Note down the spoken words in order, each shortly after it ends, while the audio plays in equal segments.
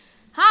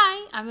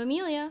I'm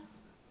Amelia,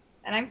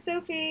 And I'm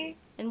Sophie.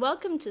 and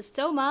welcome to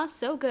So Ma,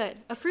 So Good,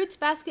 a Fruits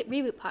Basket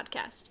reboot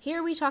podcast.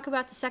 Here we talk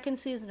about the second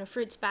season of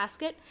Fruits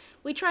Basket.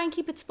 We try and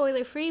keep it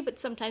spoiler free, but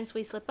sometimes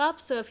we slip up,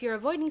 so if you're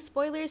avoiding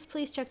spoilers,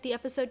 please check the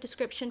episode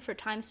description for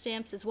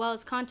timestamps as well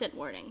as content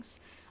warnings.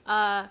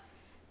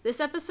 This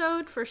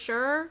episode, for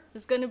sure,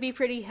 is going to be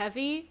pretty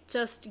heavy,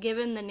 just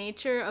given the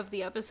nature of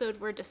the episode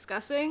we're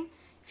discussing.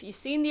 If you've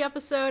seen the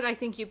episode, I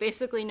think you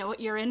basically know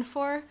what you're in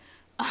for.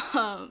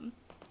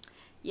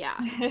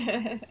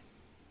 Yeah.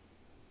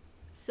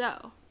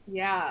 So,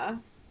 Yeah.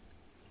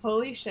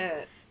 Holy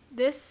shit.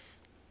 this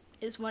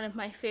is one of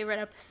my favorite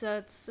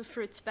episodes of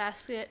Fruits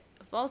Basket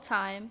of all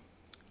time.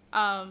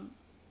 Um,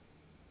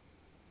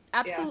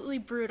 Absolutely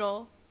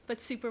brutal,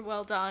 but super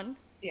well done.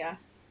 Yeah.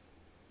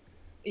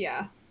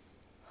 Yeah.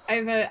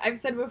 I've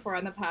said before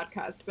on the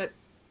podcast, but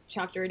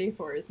chapter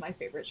 84 is my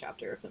favorite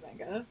chapter of the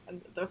manga,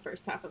 and the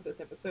first half of this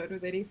episode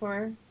was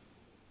 84.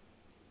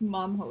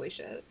 Mom, holy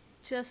shit.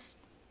 Just,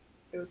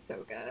 It was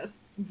so good.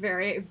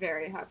 Very,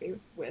 very happy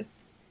with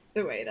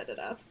the way it ended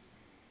up.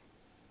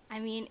 I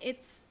mean,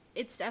 it's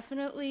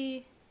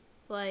definitely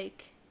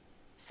like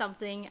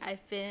something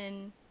I've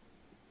been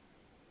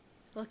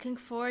looking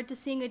forward to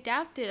seeing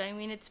adapted. I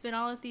mean, it's been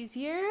all of these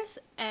years,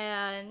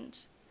 and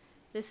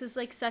this is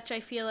like such, I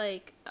feel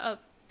like, a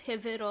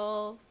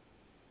pivotal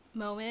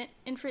moment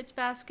in Fruits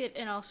Basket,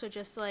 and also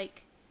just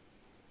like,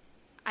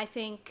 I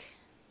think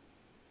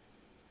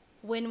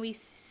when we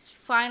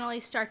finally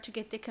start to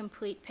get the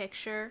complete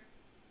picture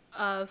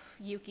of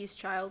Yuki's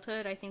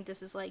childhood, I think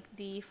this is like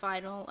the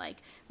final,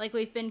 like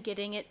we've been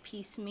getting it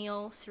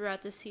piecemeal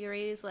throughout the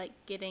series, like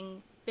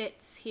getting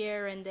bits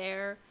here and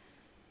there.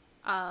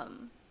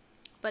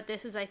 But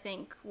this is, I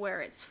think, where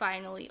it's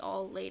finally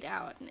all laid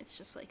out, and it's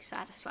just like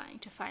satisfying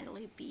to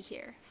finally be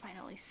here,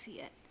 finally see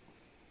it,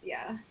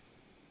 Yeah.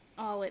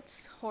 all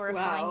its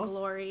horrifying Wow.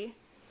 glory.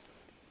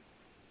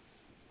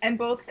 And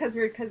because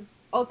we're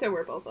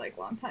both like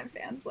longtime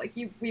fans. Like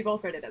we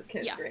both read it as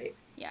kids, Yeah. right?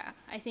 Yeah,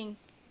 I think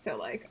So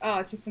like, oh,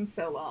 it's just been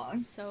so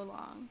long. so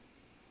long.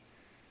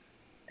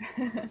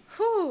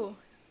 Whew,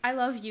 I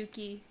love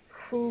Yuki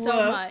so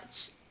Whoa.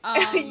 much.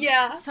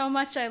 Yeah. So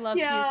much I love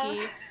Yeah.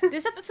 Yuki.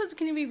 This episode's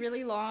gonna be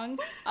really long,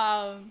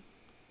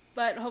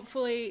 but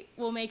hopefully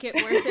we'll make it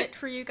worth it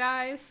for you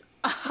guys.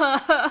 We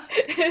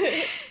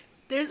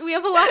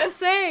have a lot to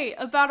say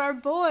about our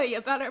boy,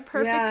 about our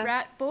perfect Yeah.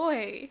 rat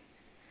boy.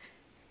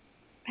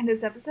 And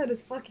this episode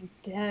is fucking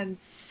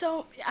dense.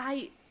 So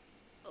I'm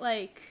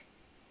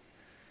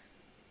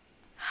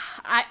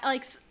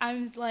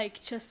like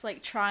just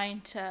like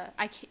trying to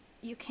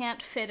you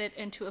can't fit it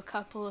into a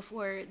couple of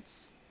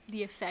words,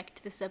 the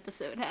effect this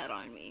episode had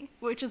on me,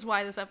 which is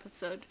why this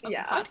episode of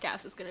Yeah. the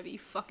podcast is gonna be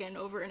fucking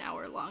over an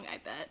hour long, I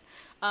bet.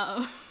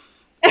 All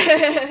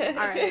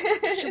right,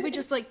 should we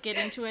just like get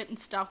into it and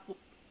stop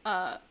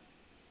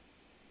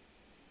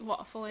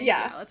waffling?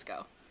 Yeah. Let's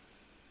go.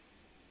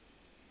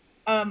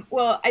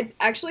 Well, I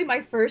actually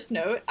my first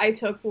note I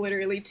took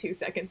literally 2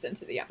 seconds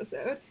into the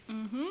episode.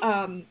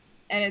 Mm-hmm.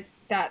 And it's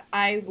that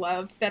I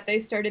loved that they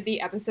started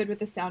the episode with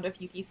the sound of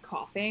Yuki's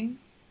coughing.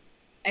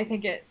 I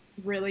think it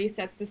really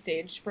sets the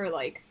stage for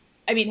like,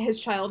 I mean,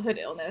 his childhood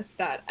illness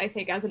that I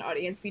think as an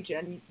audience we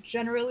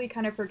generally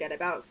kind of forget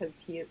about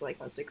because he is like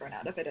mostly grown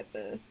out of it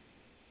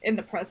in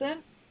the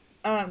present.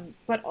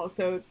 But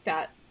also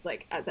that,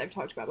 like, as I've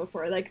talked about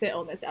before, like the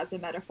illness as a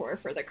metaphor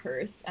for the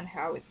curse and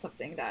how it's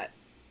something that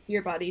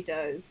your body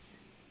does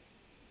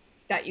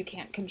that you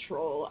can't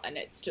control, and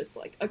it's just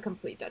like a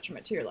complete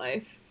detriment to your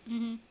life.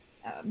 Mm-hmm.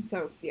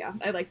 So yeah,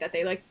 I like that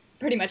they like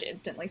pretty much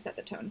instantly set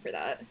the tone for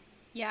that.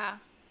 Yeah.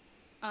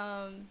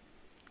 And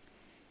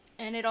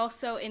it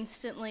also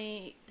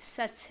instantly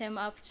sets him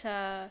up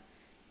to,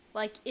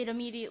 like, it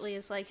immediately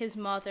is like his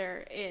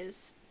mother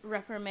is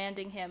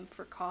reprimanding him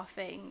for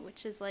coughing,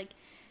 which is like,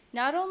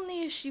 not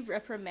only is she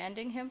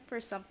reprimanding him for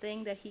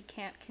something that he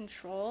can't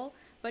control,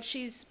 but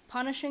she's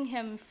punishing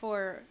him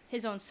for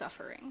his own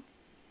suffering.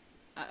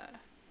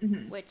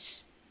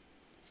 Which,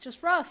 it's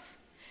just rough.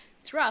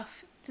 It's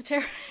rough. It's a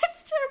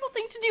terrible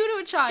thing to do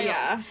to a child.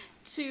 Yeah.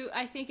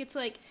 I think it's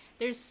like,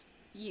 there's,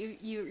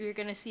 you're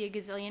gonna see a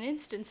gazillion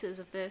instances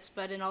of this,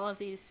 but in all of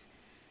these,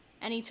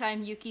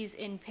 anytime Yuki's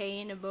in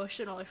pain,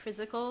 emotional or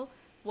physical,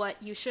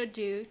 what you should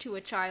do to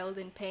a child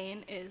in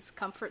pain is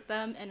comfort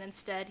them, and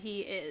instead he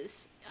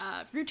is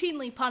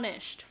routinely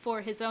punished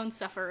for his own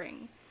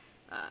suffering.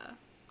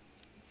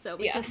 So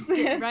we Yes. just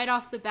get right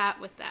off the bat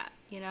with that,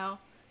 you know?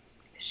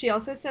 She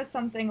also says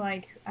something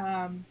like,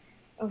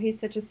 oh, he's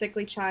such a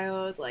sickly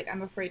child, like,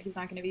 I'm afraid he's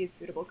not going to be a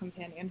suitable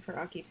companion for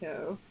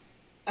Akito.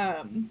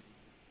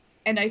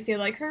 And I feel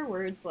like her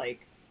words,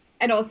 like,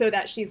 and also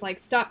that she's like,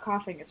 stop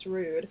coughing, it's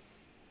rude.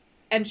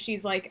 And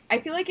she's like, I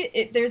feel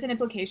like there's an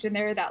implication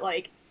there that,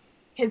 like,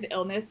 his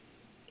illness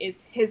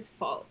is his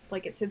fault.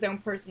 Like, it's his own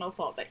personal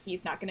fault that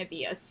he's not going to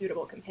be a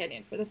suitable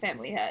companion for the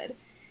family head.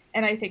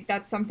 And I think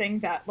that's something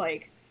that,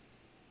 like,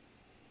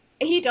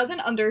 he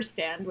doesn't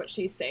understand what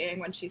she's saying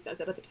when she says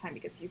it at the time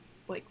because he's,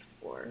 like,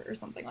 4 or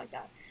something like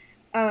that.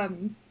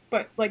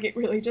 But, like, it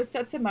really just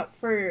sets him up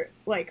for,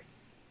 like,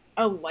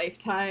 a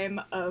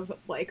lifetime of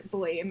like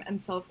blame and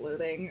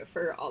self-loathing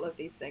for all of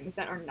these things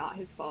that are not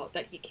his fault,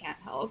 that he can't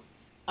help.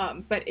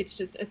 But it's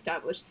just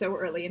established so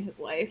early in his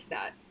life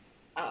that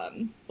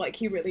like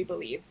he really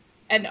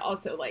believes, and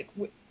also like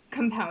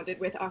compounded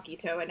with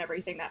Akito and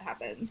everything that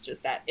happens,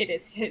 just that it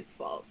is his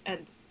fault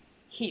and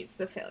he's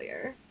the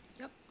failure.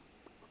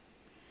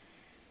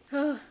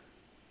 Yep.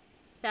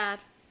 Bad.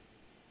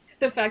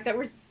 The fact that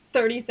we're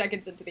 30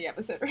 seconds into the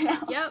episode right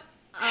now.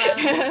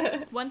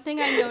 Yep. One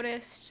thing I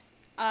noticed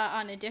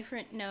on a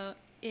different note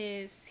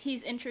is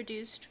he's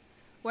introduced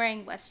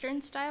wearing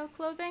Western style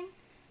clothing.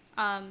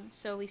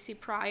 So we see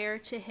prior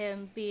to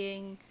him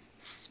being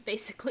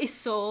basically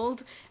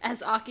sold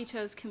as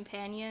Akito's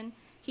companion,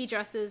 he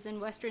dresses in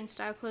Western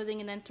style clothing,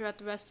 and then throughout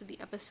the rest of the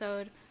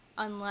episode,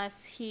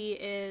 unless he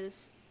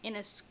is in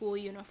a school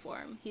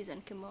uniform, he's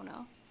in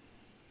kimono.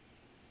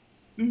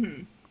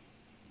 Mm-hmm.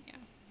 Yeah.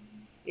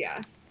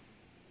 Yeah.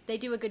 They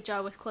do a good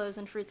job with clothes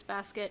and Fruits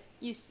Basket.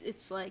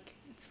 It's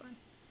fun.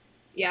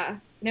 Yeah.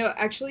 No,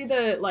 actually,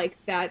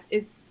 that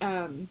is,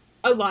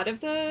 a lot of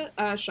the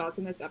shots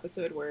in this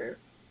episode were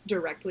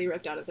directly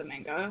ripped out of the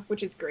manga,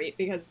 which is great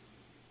because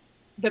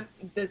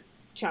this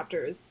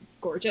chapter is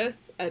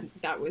gorgeous, and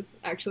that was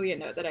actually a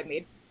note that I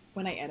made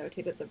when I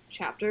annotated the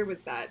chapter,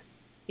 was that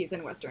he's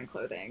in Western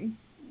clothing.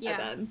 Yeah. And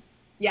then,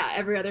 yeah,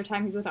 every other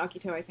time he's with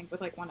Akito, I think with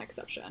like one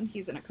exception,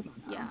 he's in a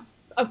kimono. Yeah.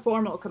 A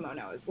formal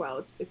kimono as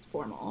well. It's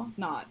formal,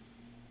 not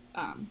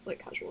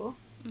like casual.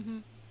 Mm-hmm.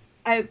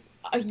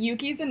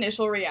 Yuki's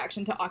initial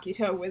reaction to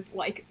Akito was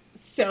like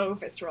so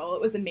visceral.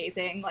 It was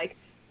amazing. Like,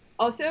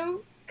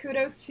 also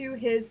kudos to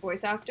his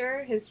voice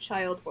actor, his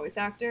child voice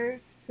actor,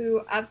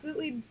 who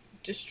absolutely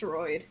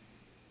destroyed.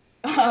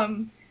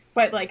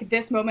 But like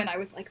this moment, I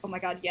was like, oh my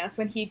god, yes!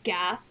 When he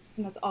gasps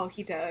and that's all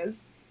he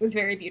does, it was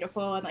very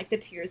beautiful, and like the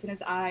tears in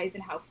his eyes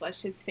and how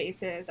fleshed his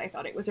face is. I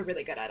thought it was a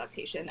really good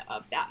adaptation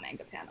of that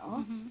manga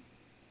panel. Mm-hmm.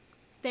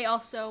 They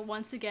also,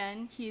 once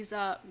again, he's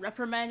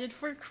reprimanded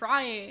for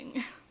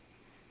crying.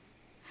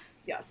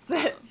 Yes,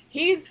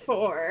 he's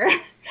 4.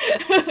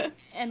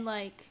 And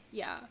like,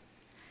 yeah,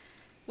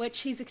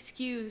 which he's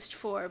excused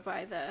for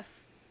by the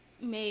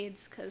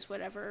maids, because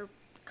whatever,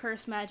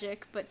 curse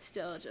magic, but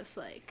still just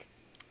like,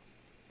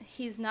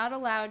 he's not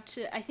allowed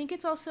to. I think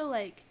it's also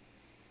like,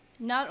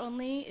 not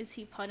only is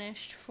he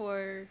punished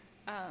for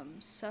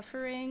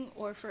suffering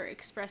or for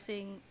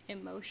expressing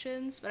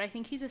emotions, but I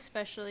think he's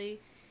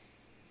especially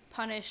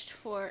punished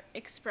for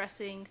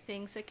expressing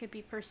things that could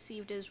be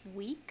perceived as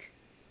weak.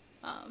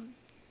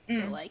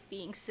 So like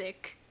being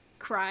sick,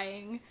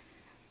 crying,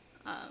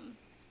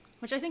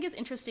 which I think is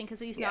interesting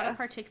because he's not a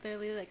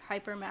particularly like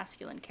hyper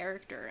masculine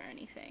character or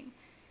anything,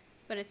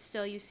 but it's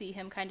still, you see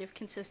him kind of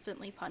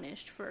consistently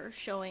punished for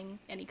showing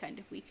any kind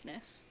of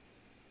weakness.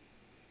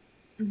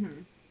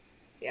 Mm-hmm.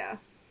 Yeah.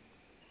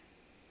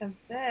 And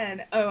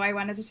then, I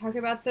wanted to talk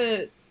about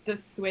the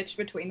switch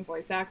between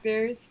voice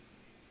actors.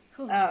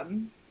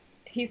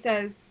 He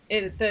says,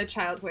 the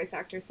child voice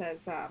actor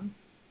says,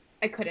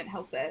 I couldn't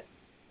help it.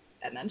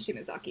 And then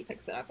Shimazaki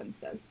picks it up and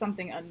says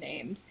something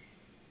unnamed.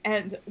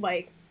 And,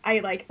 like, I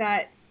like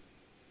that,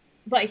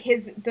 like,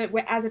 as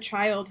a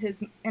child,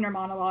 his inner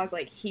monologue,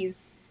 like,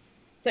 he's,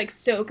 like,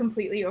 so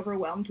completely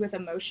overwhelmed with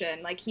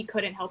emotion. Like, he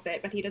couldn't help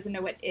it, but he doesn't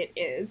know what it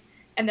is.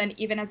 And then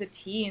even as a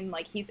teen,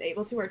 like, he's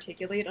able to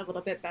articulate a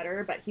little bit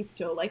better, but he's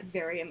still, like,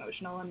 very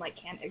emotional and, like,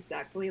 can't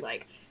exactly,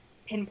 like,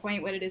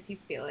 pinpoint what it is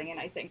he's feeling.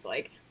 And I think,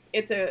 like,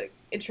 it's a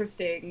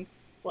interesting,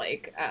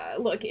 like,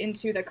 look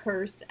into the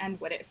curse and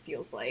what it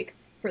feels like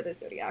for the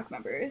Zodiac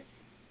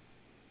members.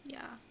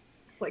 Yeah.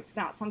 It's like, it's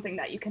not something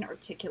that you can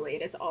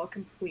articulate. It's all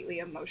completely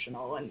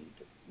emotional and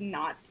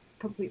not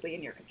completely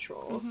in your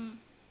control. Mm-hmm.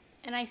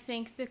 And I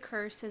think the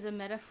curse is a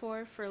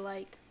metaphor for,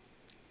 like,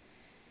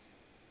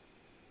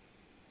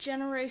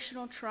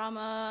 generational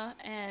trauma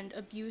and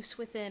abuse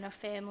within a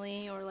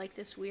family, or, like,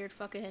 this weird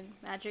fucking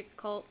magic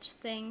cult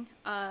thing.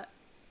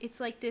 It's,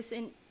 like, this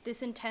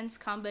intense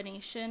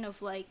combination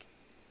of, like,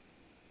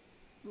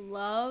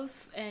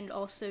 love and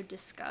also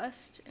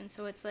disgust, and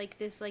so it's like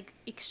this like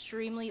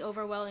extremely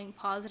overwhelming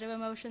positive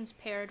emotions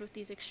paired with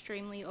these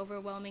extremely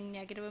overwhelming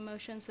negative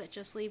emotions that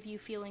just leave you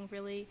feeling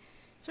really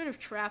sort of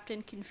trapped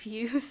and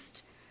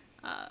confused,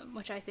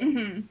 which I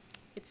think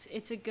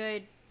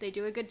they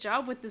do a good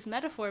job with this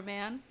metaphor,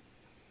 man.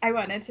 I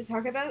wanted to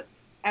talk about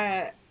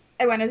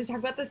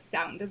the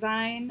sound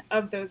design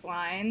of those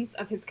lines,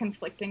 of his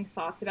conflicting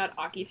thoughts about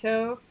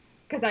Akito,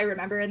 because I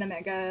remember in the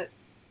manga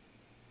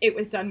it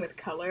was done with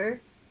color.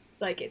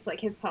 Like, it's like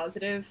his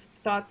positive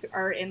thoughts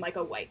are in, like,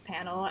 a white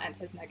panel, and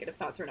his negative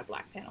thoughts are in a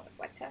black panel with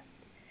white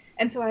text.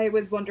 And so I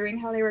was wondering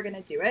how they were going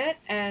to do it,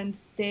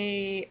 and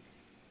they,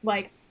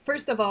 like,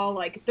 first of all,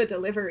 like, the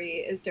delivery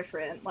is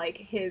different. Like,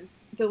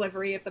 his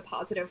delivery of the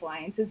positive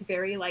lines is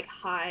very, like,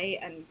 high,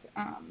 and,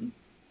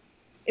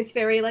 it's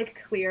very, like,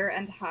 clear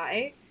and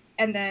high,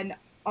 and then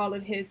all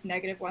of his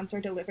negative ones are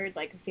delivered,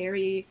 like,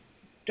 very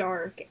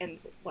dark and,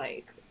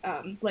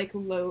 like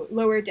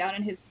lower down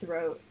in his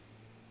throat.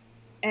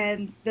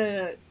 And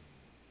the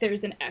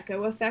there's an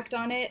echo effect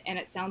on it, and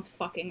it sounds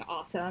fucking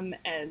awesome,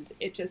 and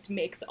it just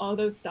makes all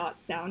those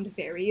thoughts sound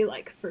very,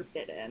 like,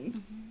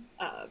 forbidden.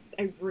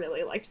 I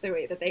really liked the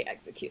way that they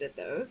executed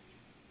those.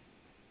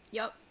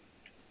 Yep.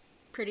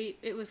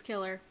 It was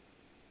killer.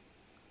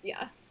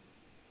 Yeah.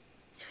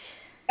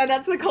 And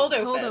that's the cold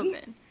open. Cold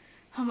open.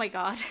 Oh my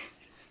god.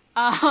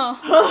 Are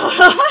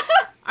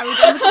we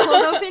done with the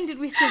cold open? Did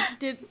we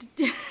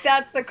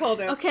That's the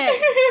cold open. Okay.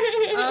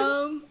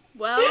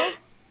 Well,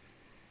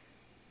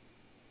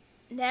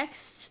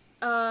 next,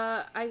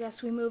 I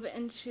guess we move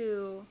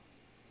into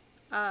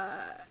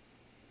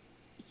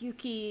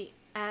Yuki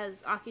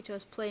as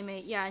Akito's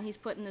playmate. Yeah, and he's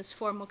put in this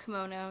formal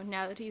kimono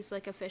now that he's,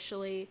 like,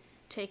 officially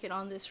taken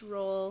on this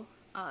role.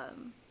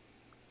 And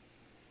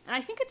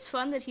I think it's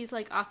fun that he's,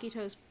 like,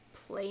 Akito's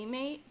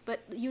playmate,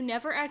 but you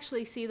never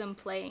actually see them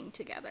playing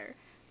together.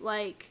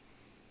 Like,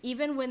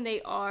 even when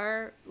they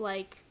are,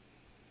 like,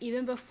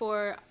 even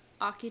before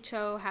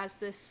Akito has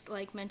this,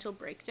 like, mental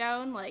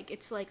breakdown, like,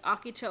 it's, like,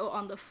 Akito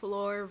on the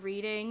floor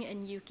reading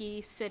and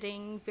Yuki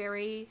sitting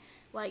very,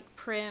 like,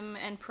 prim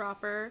and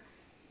proper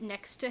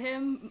next to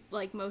him,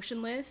 like,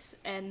 motionless,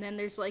 and then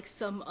there's, like,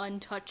 some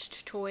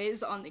untouched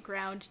toys on the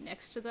ground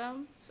next to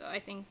them. So I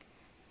think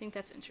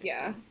that's interesting.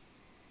 Yeah.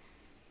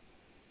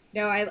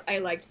 No, I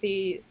liked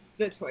the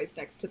toys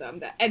next to them,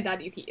 and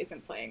that Yuki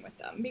isn't playing with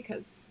them,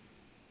 because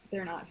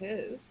they're not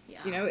his.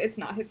 Yeah. You know, it's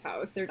not his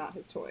house, they're not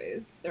his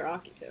toys, they're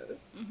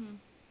Akito's.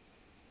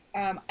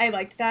 Mm-hmm. I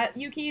liked that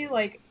Yuki,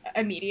 like,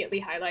 immediately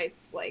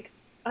highlights, like,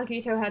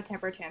 Akito had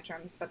temper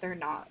tantrums, but they're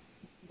not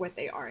what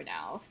they are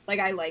now. Like,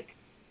 I like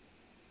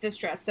the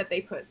stress that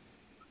they put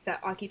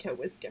that Akito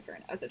was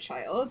different as a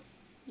child.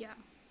 Yeah.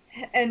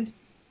 And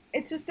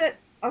it's just that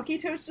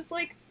Akito's just,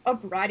 like, a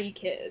bratty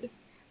kid.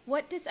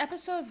 What this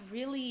episode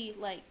really,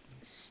 like,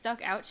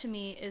 stuck out to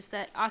me is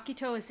that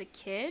Akito as a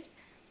kid,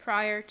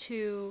 prior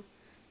to,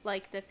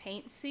 like, the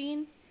paint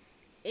scene,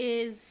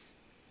 is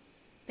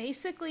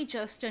basically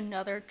just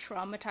another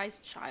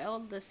traumatized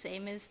child, the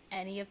same as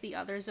any of the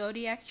other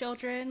Zodiac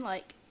children.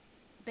 Like,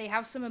 they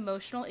have some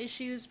emotional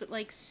issues, but,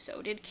 like,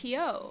 so did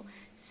Kyo,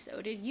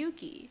 so did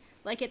Yuki.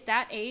 Like, at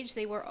that age,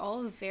 they were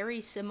all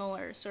very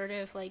similar, sort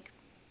of, like,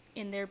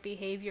 in their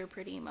behavior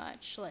pretty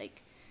much.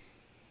 Like,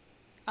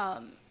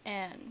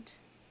 and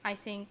I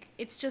think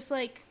it's just,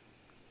 like,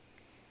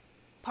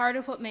 part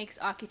of what makes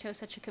Akito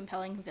such a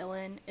compelling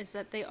villain is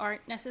that they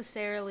aren't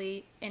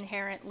necessarily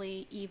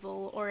inherently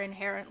evil or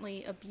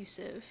inherently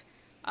abusive,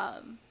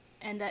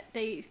 and that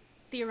they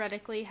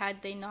theoretically,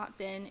 had they not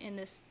been in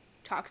this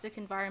toxic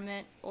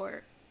environment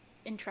or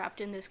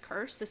entrapped in this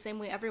curse, the same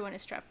way everyone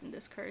is trapped in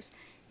this curse,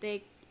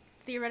 they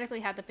theoretically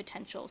had the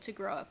potential to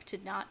grow up to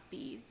not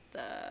be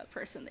the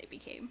person they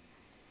became.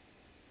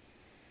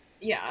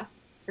 Yeah,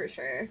 for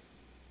sure.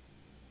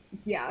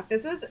 Yeah,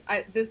 this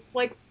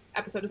like,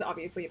 episode is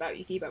obviously about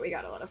Yuki, but we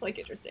got a lot of, like,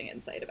 interesting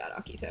insight about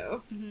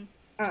Akito.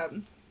 Mm-hmm.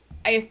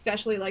 I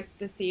especially liked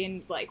the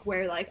scene, like,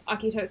 where, like,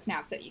 Akito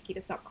snaps at Yuki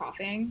to stop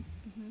coughing,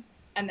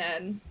 and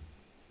then,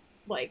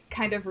 like,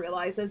 kind of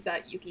realizes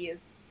that Yuki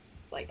is,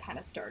 like, kind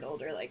of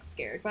startled or, like,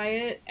 scared by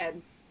it,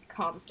 and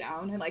calms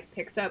down and, like,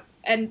 picks up,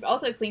 and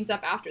also cleans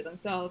up after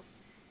themselves,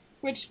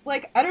 which,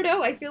 like, I don't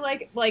know, I feel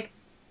like,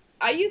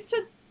 I used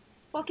to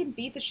fucking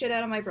beat the shit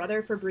out of my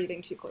brother for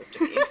breathing too close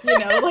to me, you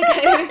know,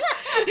 like,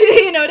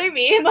 you know what I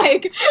mean,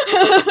 like,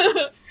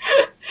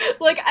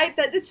 like,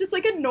 it's just,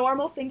 like, a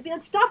normal thing to be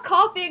like, stop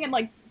coughing, and,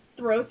 like,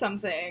 throw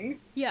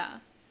something. Yeah.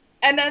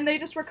 And then they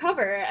just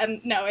recover,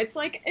 and no, it's,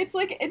 like,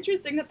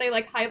 interesting that they,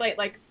 like, highlight,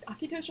 like,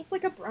 Akito's just,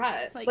 like, a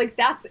brat. Like,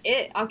 that's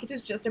it.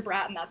 Akito's just a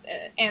brat, and that's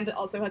it. And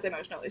also has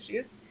emotional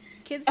issues.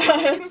 Kids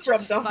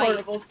from the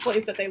horrible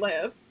place that they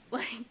live.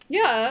 Like,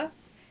 yeah.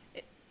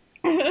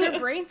 Their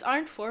brains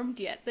aren't formed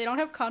yet. They don't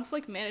have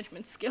conflict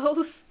management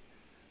skills.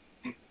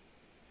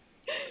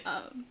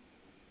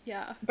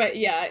 Yeah. But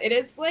yeah, it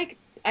is, like,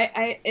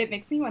 it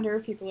makes me wonder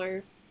if people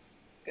are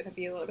gonna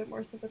be a little bit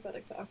more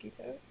sympathetic to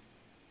Akito.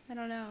 I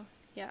don't know.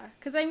 Yeah.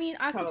 Because, I mean,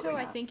 Akito,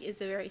 I not. think,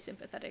 is a very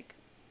sympathetic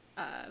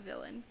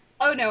villain.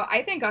 Oh, no,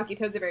 I think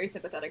Akito's a very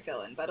sympathetic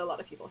villain, but a lot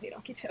of people hate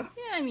Akito.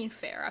 Yeah, I mean,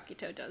 fair.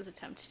 Akito does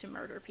attempt to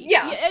murder people.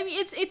 Yeah. I mean,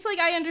 it's like,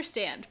 I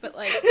understand, but,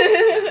 like,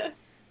 yeah.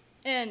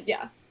 And,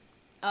 yeah.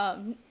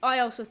 I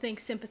also think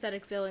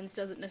sympathetic villains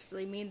doesn't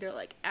necessarily mean they're,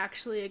 like,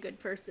 actually a good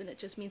person. It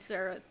just means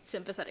they're a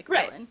sympathetic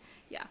villain.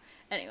 Yeah.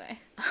 Anyway.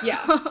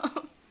 Yeah.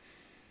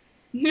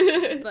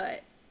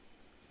 But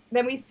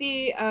then we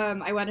see,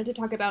 I wanted to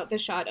talk about the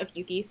shot of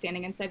Yuki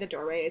standing inside the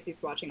doorway as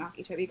he's watching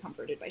Akito be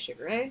comforted by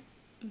Shigure.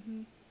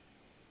 Mm-hmm.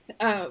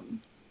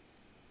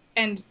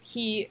 And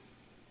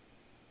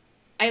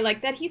I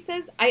like that he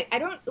says, I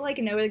don't, like,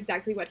 know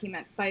exactly what he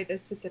meant by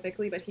this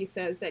specifically, but he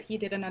says that he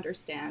didn't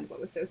understand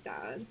what was so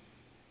sad.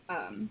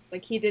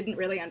 Like, he didn't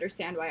really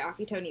understand why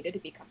Akito needed to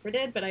be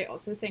comforted, but I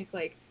also think,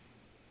 like,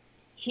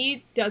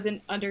 he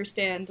doesn't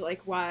understand,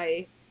 like,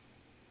 why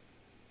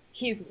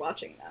he's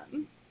watching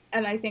them.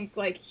 And I think,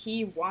 like,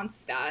 he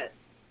wants that.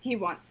 He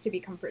wants to be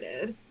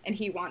comforted, and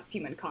he wants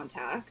human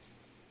contact.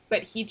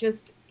 But he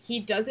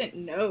doesn't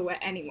know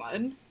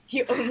anyone.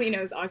 He only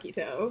knows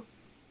Akito.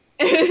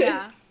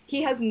 Yeah.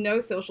 He has no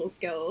social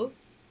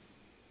skills.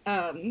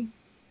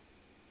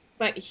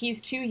 But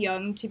he's too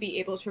young to be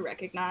able to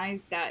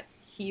recognize that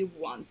he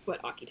wants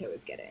what Akito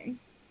is getting.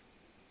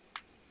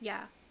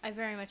 Yeah, I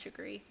very much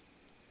agree.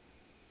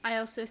 I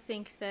also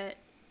think that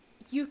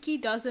Yuki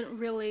doesn't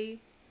really.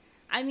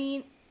 I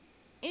mean,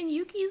 in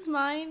Yuki's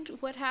mind,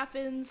 what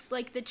happens,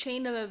 like, the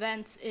chain of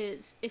events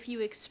is if you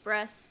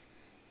express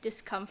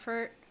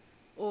discomfort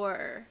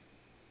or,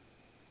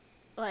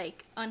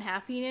 like,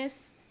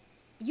 unhappiness,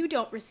 you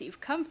don't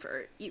receive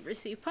comfort, you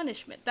receive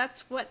punishment.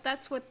 That's what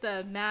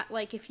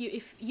like, if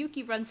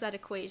Yuki runs that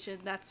equation,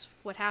 that's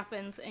what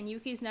happens, and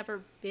Yuki's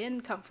never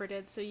been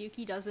comforted, so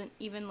Yuki doesn't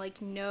even,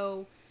 like,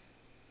 know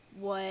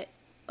what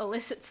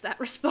elicits that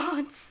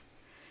response,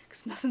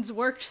 because nothing's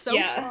worked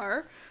so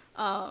far.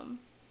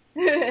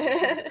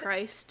 Jesus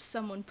Christ,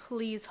 someone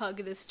please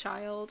hug this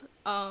child.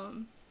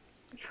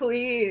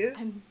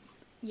 Please.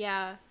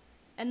 Yeah.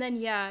 And then,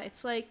 yeah,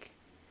 it's like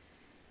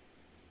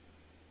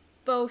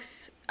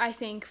both, I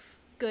think,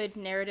 good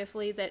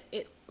narratively that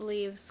it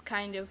leaves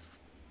kind of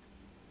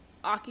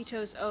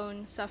Akito's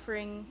own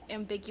suffering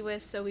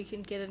ambiguous, so we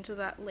can get into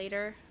that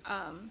later.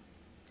 And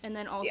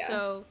then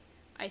also,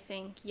 I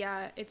think,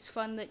 yeah, it's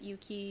fun that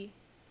Yuki,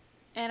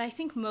 and I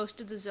think most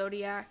of the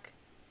Zodiac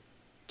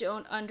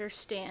don't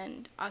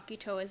understand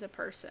Akito as a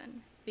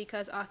person,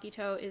 because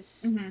Akito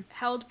is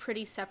held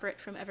pretty separate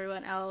from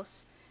everyone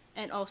else,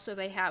 and also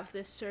they have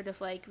this sort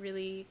of, like,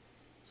 really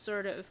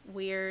sort of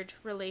weird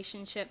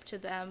relationship to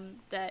them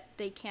that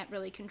they can't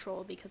really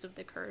control because of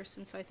the curse,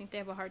 and so I think they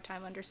have a hard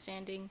time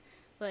understanding,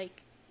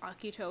 like,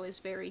 Akito is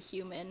very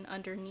human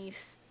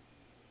underneath,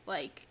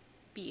 like,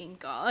 being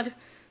God.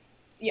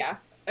 Yeah,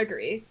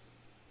 agree.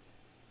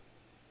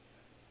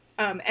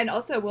 And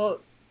also, well,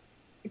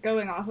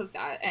 going off of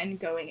that and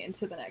going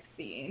into the next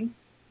scene,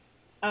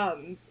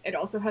 it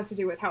also has to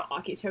do with how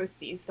Akito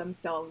sees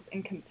themselves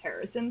in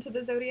comparison to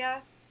the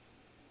Zodiac.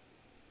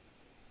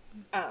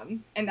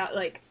 And that,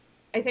 like,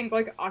 I think,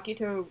 like,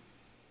 Akito,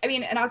 I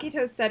mean, and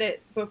Akito said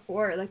it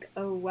before, like,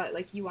 oh, what,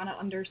 like, you want to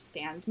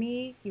understand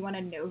me? You want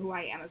to know who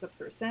I am as a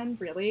person?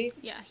 Really?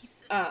 Yeah, he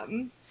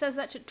says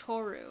that to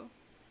Toru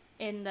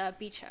in the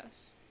beach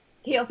house.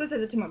 He also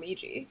says it to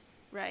Momiji.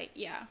 Right,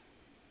 yeah.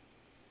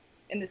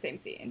 In the same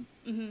scene.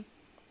 Mm-hmm.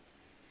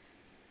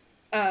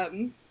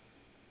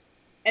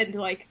 And,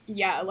 like,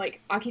 yeah,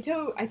 like,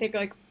 Akito, I think,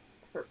 like,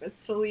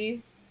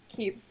 purposefully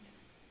keeps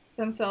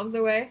themselves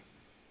away.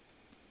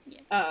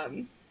 Yeah.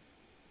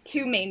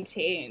 To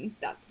maintain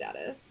that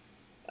status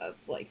of,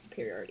 like,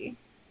 superiority.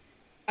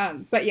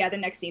 But yeah, the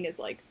next scene is,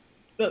 like,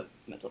 the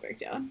mental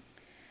breakdown.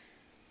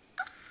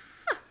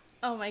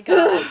 Oh my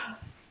god.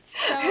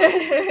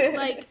 So,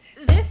 like,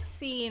 this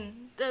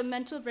scene, the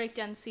mental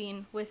breakdown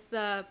scene with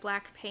the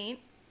black paint,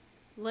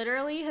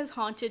 literally has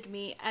haunted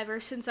me ever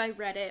since I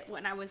read it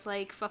when I was,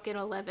 like, fucking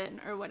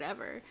 11 or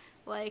whatever.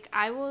 Like,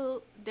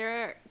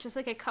 there are just,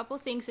 like, a couple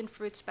things in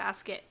Fruits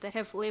Basket that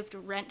have lived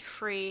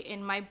rent-free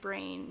in my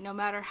brain, no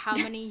matter how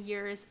many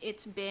years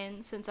it's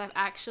been since I've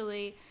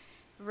actually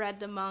read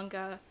the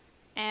manga,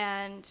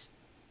 and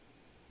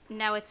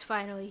now it's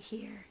finally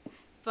here.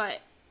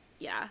 But,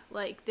 yeah,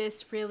 like,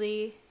 this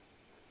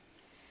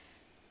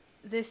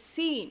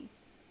scene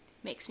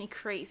makes me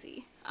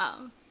crazy.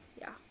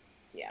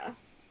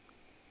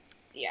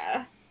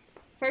 Yeah.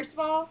 First of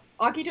all,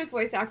 Akito's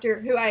voice actor,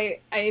 who I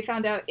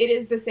found out, it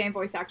is the same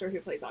voice actor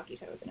who plays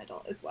Akito as an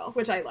adult as well,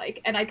 which I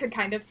like. And I could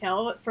kind of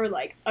tell for,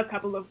 like, a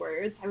couple of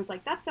words. I was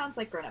like, that sounds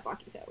like grown-up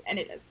Akito. And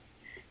it is.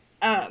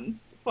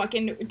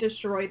 Fucking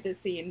destroyed this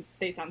scene.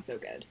 They sound so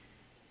good.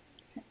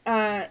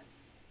 I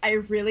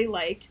really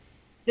liked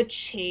the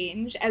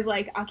change as,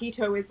 like,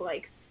 Akito is,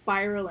 like,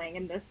 spiraling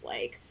in this,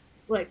 like,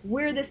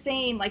 we're the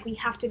same, like, we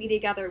have to be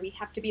together, we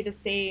have to be the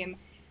same,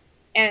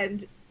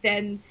 and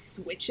then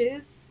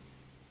switches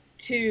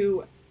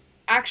to,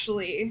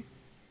 actually,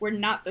 we're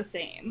not the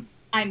same.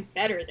 I'm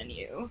better than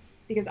you,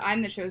 because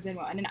I'm the chosen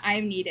one, and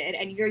I'm needed,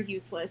 and you're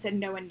useless, and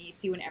no one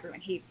needs you, and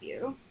everyone hates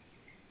you.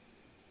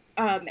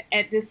 And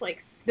this,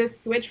 like, this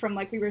switch from,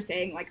 like we were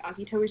saying, like,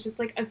 Akito is just,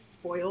 like, a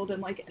spoiled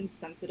and, like,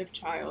 insensitive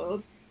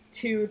child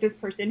to this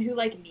person who,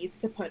 like, needs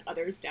to put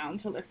others down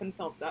to lift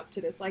themselves up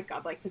to this, like,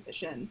 godlike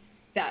position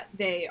that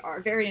they are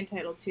very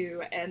entitled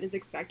to and is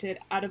expected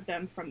out of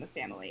them from the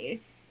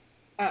family.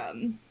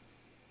 And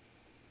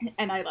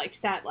I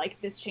liked that,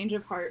 like, this change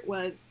of heart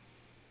was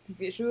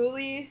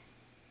visually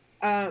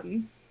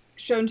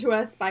shown to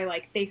us by,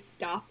 like, they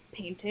stop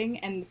painting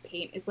and the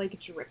paint is, like,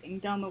 dripping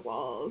down the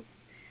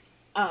walls.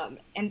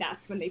 And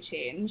that's when they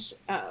change.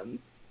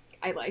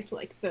 I liked,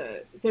 like,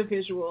 the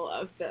visual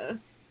of the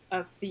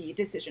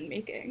decision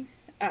making.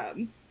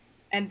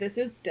 And this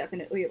is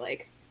definitely,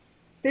 like,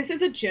 this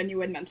is a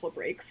genuine mental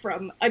break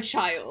from a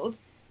child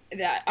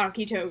that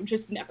Akito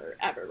just never,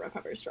 ever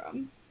recovers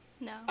from.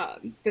 No.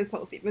 This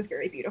whole scene was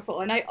very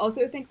beautiful. And I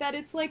also think that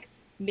it's, like,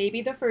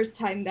 maybe the first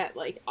time that,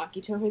 like,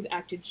 Akito has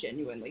acted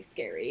genuinely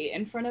scary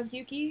in front of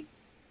Yuki.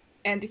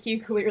 And he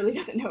clearly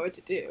doesn't know what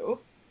to do.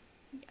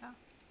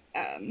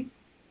 Yeah.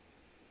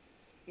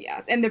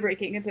 Yeah, and the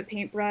breaking of the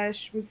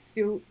paintbrush was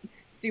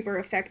super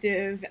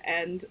effective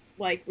and,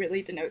 like,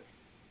 really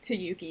denotes to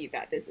Yuki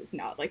that this is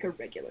not, like, a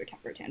regular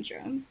temper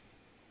tantrum.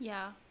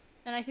 Yeah.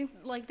 And I think,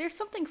 like, there's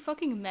something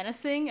fucking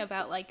menacing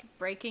about, like,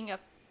 breaking a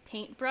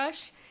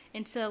paintbrush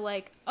into,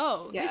 like,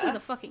 oh, this is Yeah.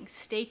 a fucking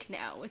stake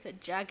now with a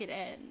jagged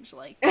edge.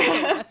 Like, it's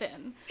a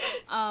weapon.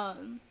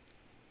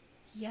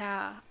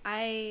 Yeah,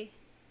 I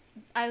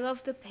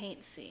love the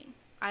paint scene.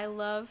 I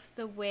love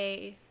the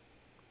way,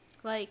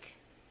 like,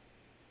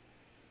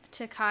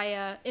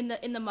 Takaya in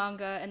the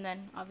manga, and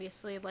then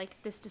obviously like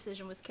this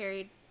decision was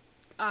carried.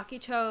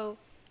 Akito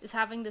is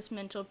having this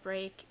mental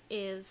break,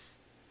 is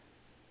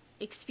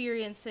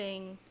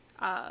experiencing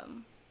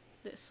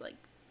this like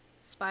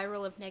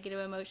spiral of negative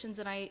emotions,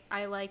 and I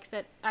like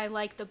that. I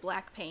like the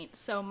black paint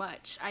so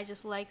much. I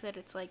just like that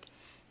it's like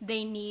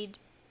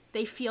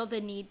they feel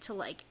the need to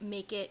like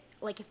make it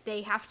like if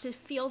they have to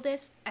feel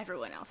this,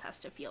 everyone else has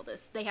to feel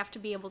this. They have to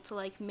be able to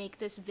like make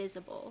this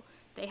visible.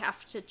 They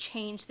have to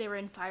change their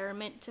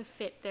environment to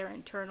fit their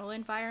internal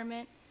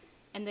environment,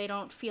 and they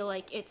don't feel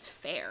like it's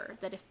fair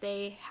that if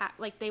they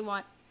like they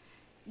want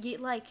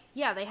like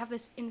yeah, they have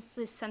this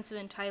sense of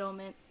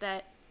entitlement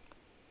that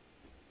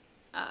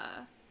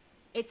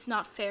it's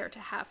not fair to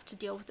have to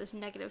deal with this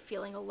negative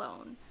feeling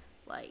alone.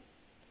 Like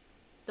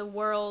the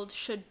world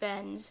should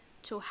bend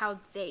to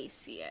how they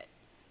see it.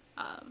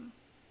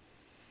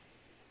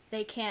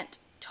 They can't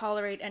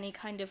tolerate any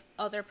kind of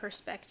other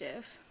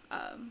perspective,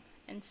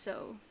 and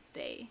so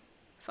they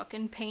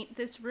fucking paint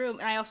this room.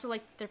 And I also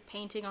like they're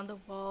painting on the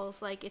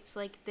walls. Like it's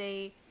like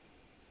they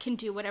can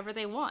do whatever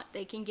they want.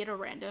 They can get a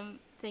random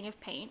thing of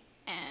paint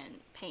and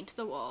paint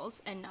the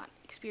walls and not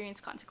experience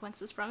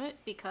consequences from it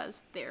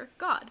because they're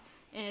God.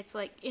 And it's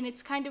like, and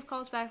it's kind of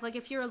calls back, like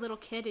if you're a little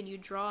kid and you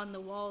draw on the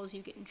walls,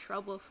 you get in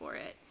trouble for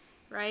it,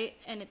 right?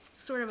 And it's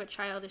sort of a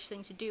childish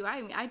thing to do.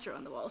 I mean, I drew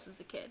on the walls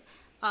as a kid,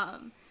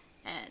 and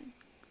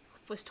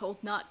was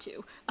told not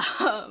to.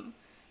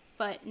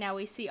 But now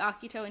we see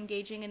Akito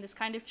engaging in this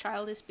kind of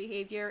childish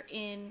behavior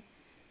in,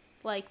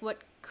 like,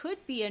 what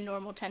could be a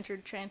normal temper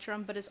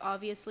tantrum, but is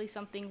obviously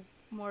something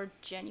more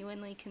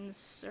genuinely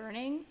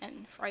concerning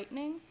and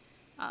frightening.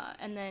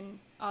 And then,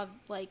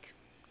 like,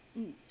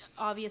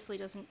 obviously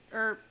doesn't,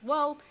 or,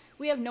 well,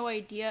 we have no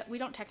idea. We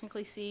don't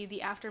technically see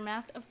the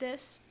aftermath of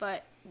this,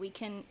 but we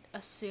can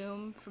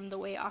assume from the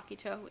way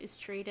Akito is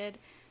treated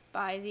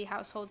by the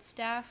household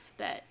staff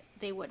that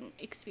they wouldn't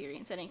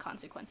experience any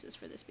consequences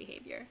for this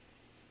behavior.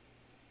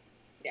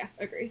 Yeah,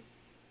 agree.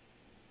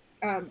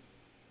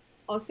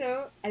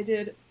 Also, I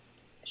did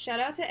shout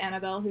out to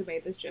Annabelle who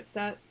made this GIF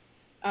set.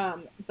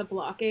 The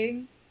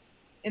blocking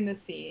in the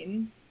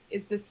scene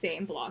is the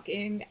same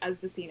blocking as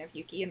the scene of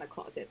Yuki in the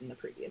closet in the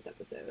previous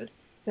episode.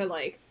 So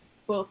like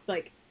both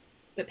like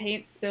the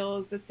paint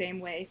spills the same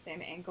way,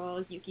 same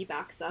angle. Yuki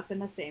backs up in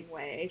the same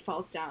way,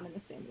 falls down in the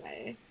same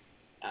way.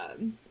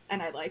 And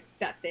I like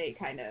that they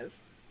kind of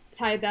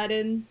tied that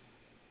in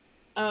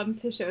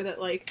to show that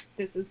like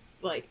this is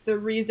like the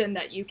reason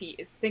that Yuki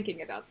is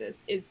thinking about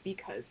this is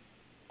because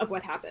of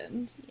what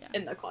happened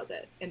in the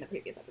closet in the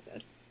previous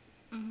episode.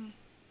 Mm-hmm.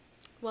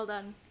 Well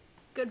done.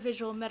 Good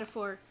visual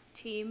metaphor,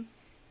 team.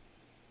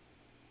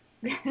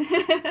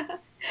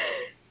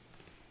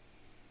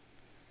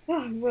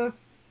 Well,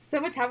 so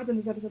much happens in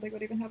this episode. Like,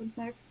 what even happens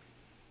next?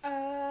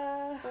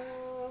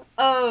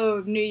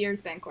 New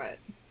Year's banquet.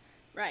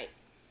 Right.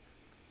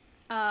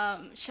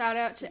 Shout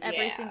out to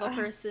every single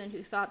person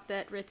who thought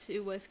that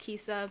Ritsu was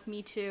Kisa.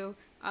 Me too.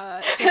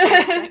 It took me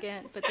a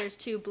second, but there's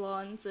two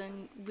blondes,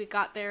 and we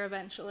got there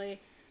eventually.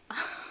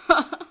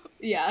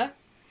 Yeah.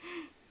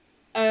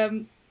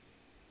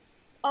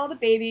 All the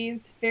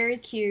babies, very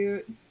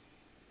cute.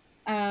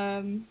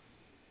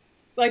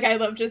 Like, I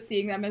love just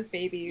seeing them as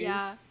babies.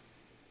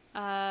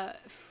 Yeah.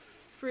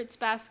 Fruits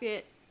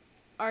Basket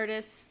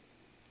artists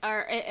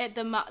are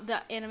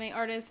the anime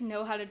artists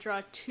know how to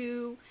draw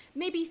 2,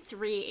 maybe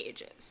 3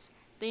 ages.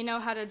 They know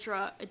how to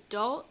draw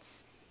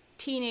adults,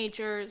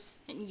 teenagers,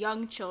 and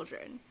young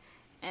children.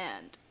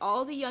 And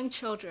all the young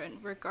children,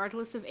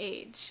 regardless of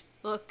age,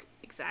 look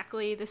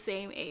exactly the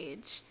same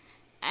age.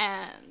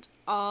 And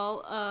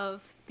all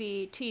of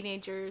the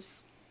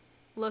teenagers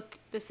look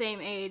the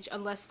same age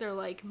unless they're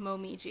like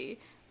Momiji.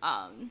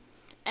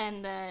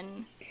 And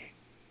then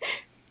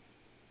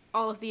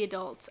all of the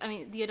adults, I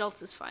mean, the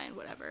adults is fine,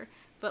 whatever.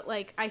 But,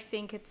 like, I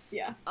think it's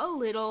a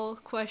little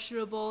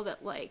questionable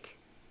that, like,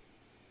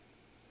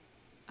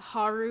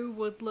 Haru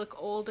would look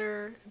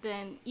older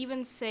than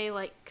even, say,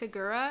 like,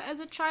 Kagura as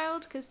a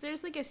child. Because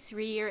there's, like, a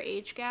 3-year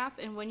age gap.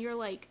 And when you're,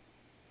 like,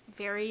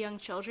 very young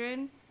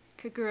children,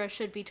 Kagura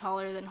should be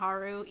taller than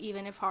Haru.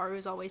 Even if Haru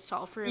is always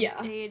tall for his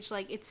age.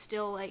 Like, it's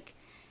still, like,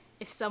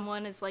 if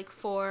someone is, like,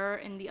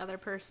 4 and the other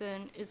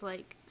person is,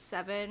 like,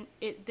 7,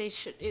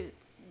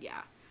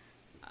 yeah.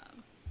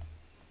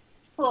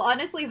 Well,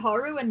 honestly,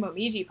 Haru and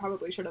Momiji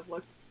probably should have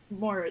looked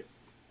more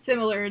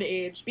similar in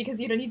age, because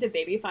you don't need to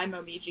babyfy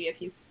Momiji if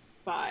he's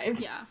 5.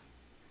 Yeah.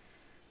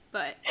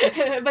 But...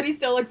 but he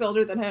still looks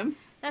older than him.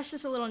 That's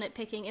just a little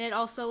nitpicking, and it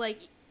also,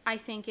 like, I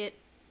think it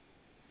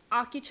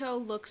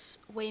Akito looks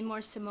way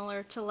more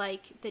similar to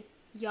like the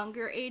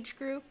younger age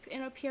group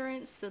in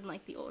appearance than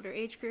like the older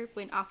age group,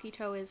 when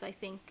Akito is, I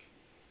think,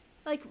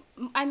 like,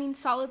 I mean,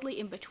 solidly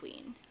in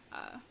between.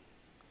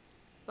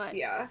 But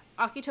Yeah.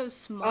 Akito's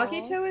small.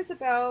 Akito is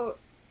about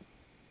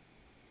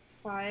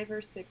 5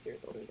 or 6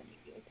 years older than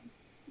Yuki, I think.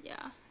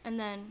 Yeah, and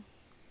then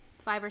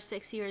 5 or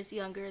 6 years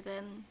younger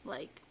than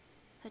like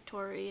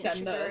Hattori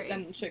and Shigure.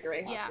 Than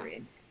Shigure,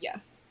 Hatsuri. Yeah.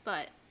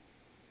 But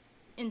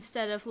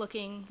instead of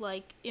looking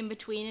like in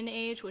between in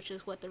age, which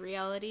is what the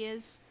reality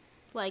is,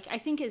 like, I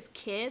think as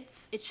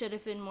kids it should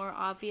have been more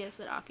obvious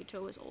that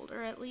Akito was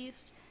older, at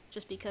least,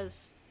 just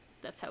because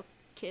that's how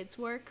kids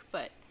work.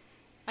 But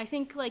I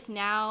think like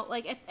now,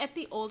 like at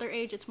the older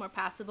age, it's more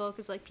passable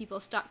because like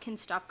people can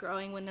stop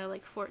growing when they're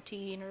like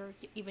 14 or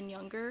even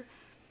younger.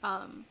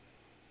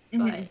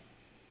 But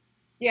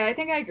yeah, I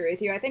think I agree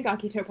with you. I think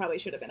Akito probably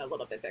should have been a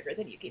little bit bigger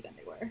than Yuki than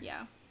they were.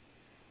 Yeah,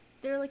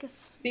 they're like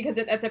because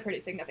that's a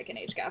pretty significant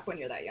age gap when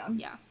you're that young.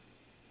 Yeah.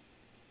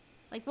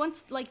 Like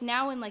once, like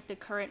now in like the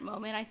current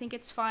moment, I think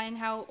it's fine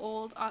how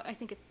old. I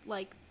think it's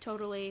like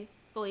totally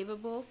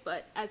believable.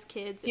 But as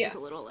kids, it was a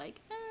little like,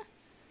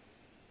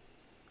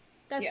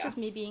 That's just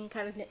me being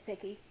kind of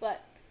nitpicky.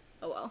 But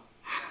oh well.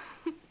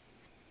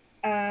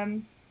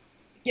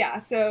 Yeah.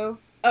 So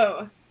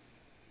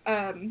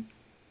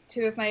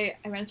two of my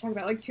I want to talk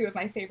about like two of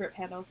my favorite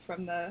panels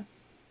from the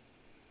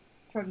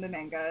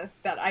manga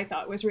that I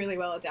thought was really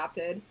well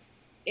adapted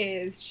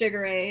is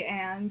Shigure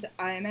and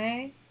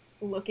Ayame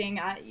looking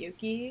at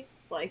Yuki,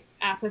 like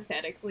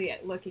apathetically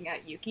looking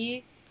at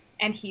Yuki,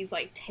 and he's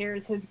like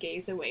tears his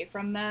gaze away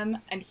from them,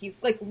 and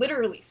he's like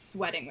literally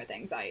sweating with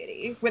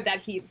anxiety with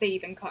that they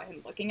even caught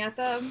him looking at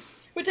them,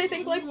 which I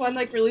think like one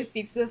like really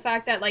speaks to the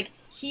fact that like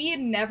he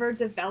never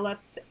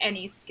developed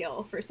any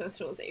skill for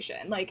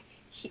socialization. Like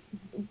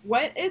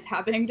what is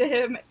happening to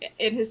him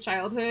in his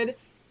childhood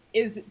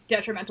is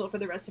detrimental for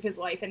the rest of his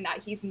life, and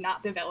that he's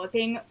not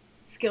developing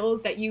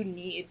skills that you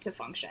need to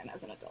function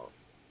as an adult.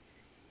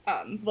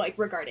 Like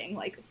regarding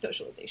like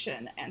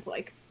socialization and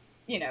like,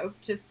 you know,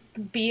 just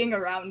being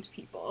around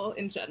people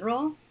in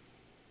general.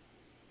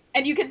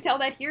 And you can tell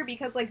that here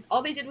because like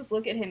all they did was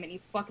look at him and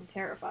he's fucking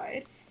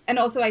terrified. And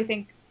also I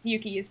think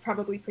Yuki is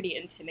probably pretty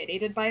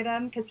intimidated by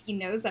them because he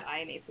knows that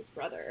Ayame's his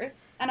brother,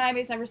 and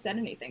Ayame's never said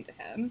anything to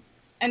him.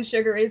 And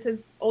Sugar is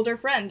his older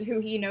friend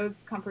who he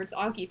knows comforts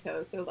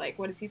Akito, so like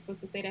what is he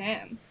supposed to say to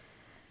him?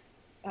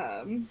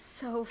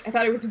 So I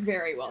thought it was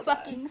very well done.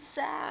 Fucking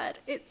sad.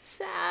 It's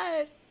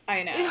sad.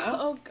 I know.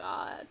 Oh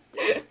god.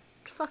 This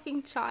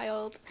fucking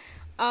child.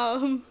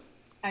 I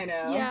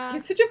know. Yeah.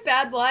 It's such a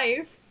bad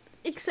life.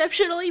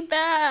 Exceptionally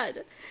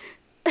bad.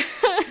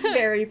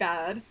 Very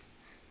bad.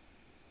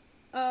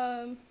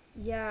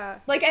 Yeah.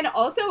 Like, and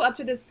also up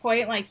to this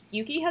point, like,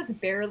 Yuki has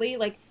barely,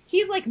 like,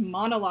 he's, like,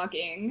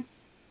 monologuing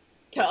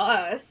to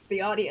us,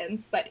 the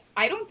audience, but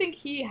I don't think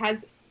he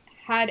has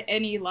had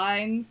any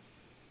lines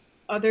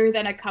other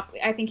than a couple.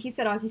 I think he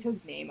said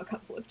Akito's name a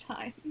couple of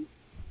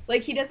times.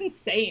 Like, he doesn't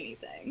say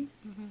anything.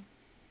 Mm-hmm.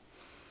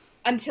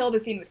 Until the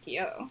scene with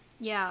Kyo.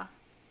 Yeah.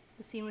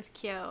 The scene with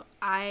Kyo.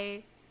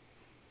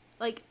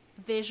 Like,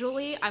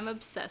 visually, I'm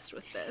obsessed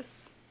with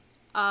this.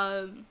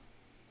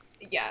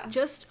 Yeah.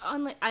 Just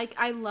on, like,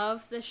 I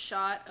love the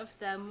shot of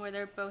them where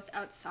they're both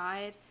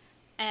outside,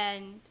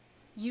 and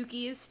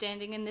Yuki is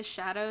standing in the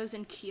shadows,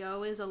 and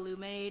Kyo is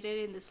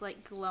illuminated in this,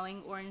 like,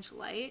 glowing orange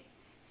light.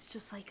 It's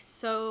just, like,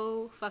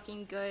 so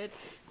fucking good.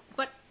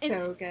 But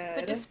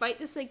despite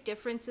this, like,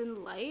 difference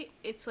in light,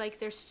 it's, like,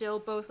 they're still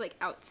both, like,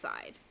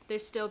 outside. They're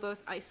still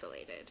both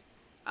isolated.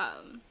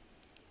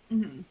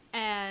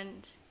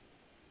 And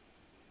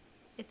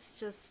it's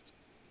just...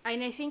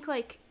 And I think,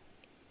 like,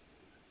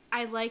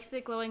 I like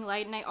the glowing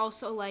light, and I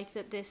also like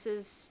that this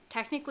is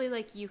technically,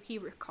 like, Yuki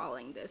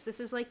recalling this.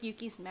 This is, like,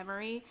 Yuki's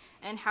memory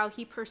and how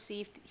he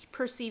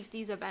perceives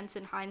these events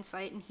in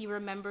hindsight, and he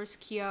remembers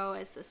Kyo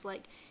as this,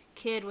 like,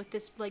 kid with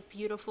this, like,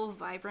 beautiful,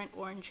 vibrant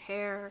orange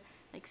hair,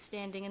 like,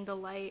 standing in the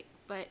light.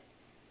 But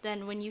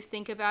then when you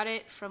think about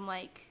it from,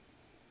 like,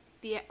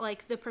 the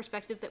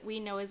perspective that we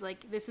know is,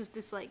 like, this is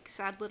this, like,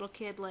 sad little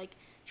kid, like,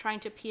 trying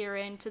to peer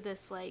into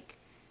this, like,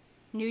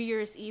 New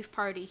Year's Eve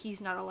party he's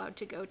not allowed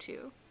to go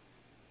to.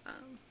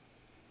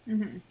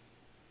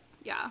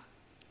 Yeah.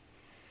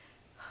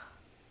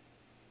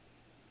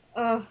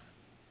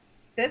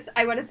 This,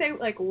 I want to say,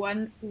 like,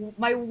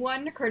 my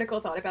one critical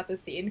thought about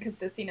this scene, because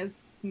this scene is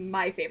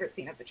my favorite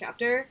scene of the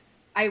chapter.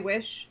 I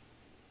wish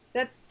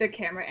that the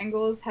camera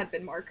angles had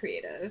been more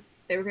creative.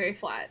 They were very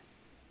flat.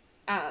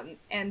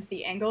 And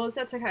the angles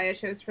that Takaya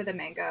chose for the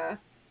manga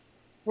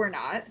were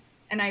not,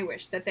 and I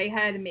wish that they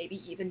had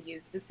maybe even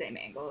used the same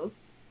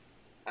angles.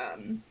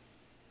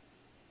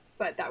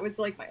 But that was,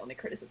 like, my only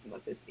criticism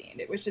of this scene.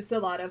 It was just a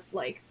lot of,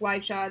 like,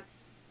 wide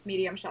shots,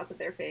 medium shots of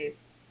their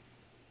face,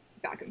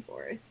 back and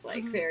forth,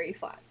 like, very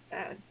flat.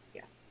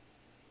 Yeah.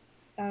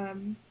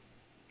 And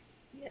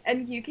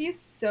Yuki is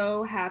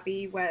so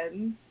happy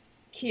when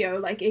Kyo,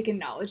 like,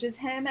 acknowledges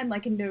him and,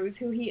 like, knows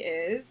who he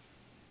is.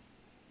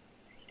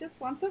 He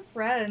just wants a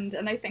friend,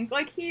 and I think,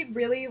 like, he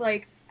really,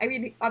 like, I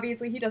mean,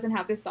 obviously he doesn't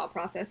have this thought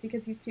process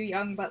because he's too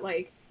young, but,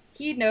 like,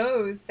 he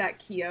knows that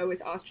Kyo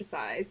is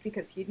ostracized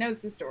because he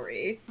knows the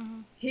story.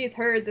 Mm-hmm. He's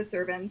heard the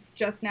servants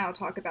just now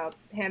talk about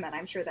him, and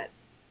I'm sure that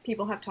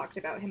people have talked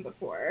about him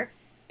before.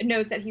 And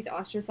knows that he's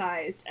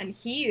ostracized, and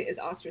he is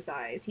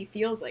ostracized. He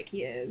feels like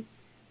he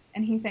is.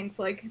 And he thinks,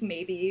 like,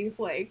 maybe,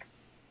 like,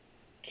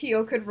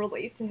 Kyo could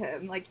relate to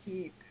him, like,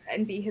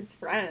 and be his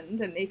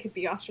friend, and they could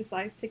be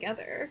ostracized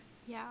together.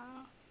 Yeah.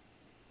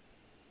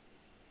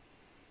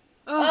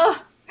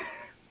 Ugh!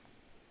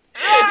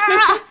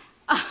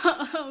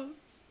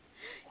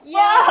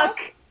 Yeah. Fuck!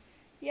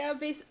 Yeah,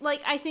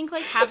 like, I think,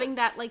 like, having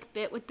that, like,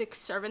 bit with the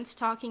servants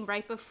talking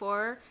right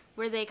before,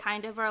 where they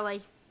kind of are,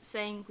 like,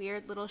 saying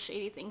weird little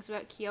shady things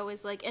about Kyo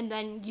is, like, and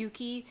then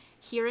Yuki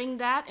hearing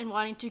that and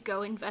wanting to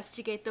go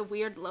investigate the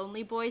weird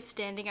lonely boy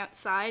standing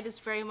outside is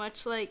very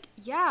much like,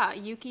 yeah,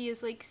 Yuki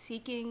is, like,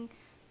 seeking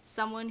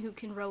someone who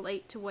can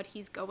relate to what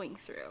he's going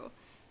through.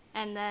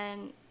 And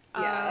then,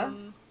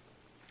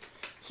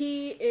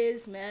 he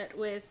is met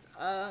with,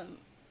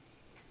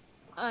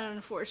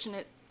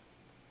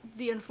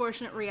 the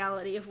unfortunate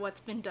reality of what's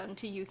been done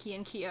to Yuki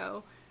and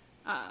Kyo,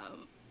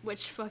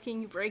 which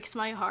fucking breaks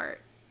my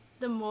heart.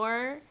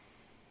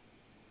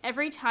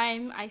 Every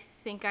time I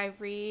think I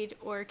read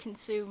or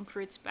consume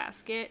Fruits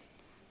Basket,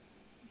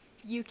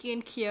 Yuki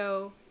and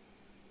Kyo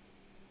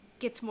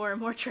gets more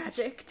and more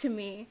tragic to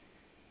me.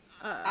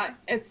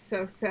 It's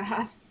so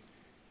sad.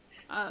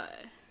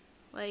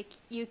 Like,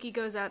 Yuki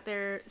goes out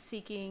there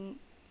seeking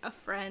a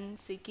friend,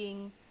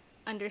 seeking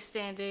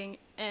understanding,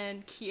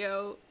 and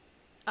Kyo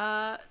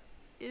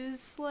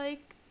is,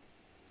 like,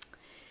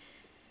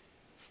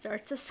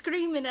 starts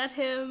screaming at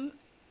him,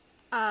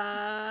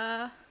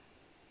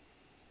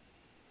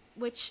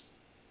 which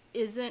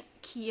isn't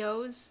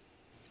Kyo's.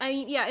 I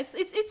mean, yeah,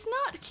 it's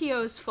not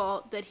Kyo's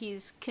fault that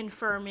he's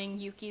confirming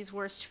Yuki's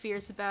worst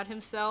fears about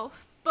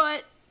himself,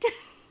 but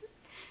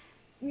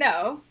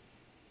No.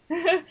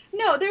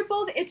 No, they're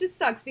both, it just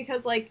sucks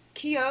because, like,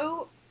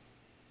 Kyo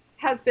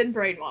has been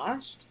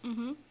brainwashed.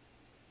 Mm-hmm.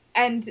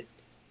 And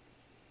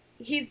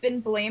he's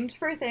been blamed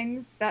for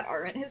things that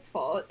aren't his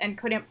fault and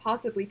couldn't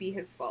possibly be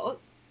his fault.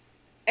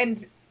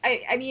 And,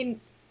 I mean,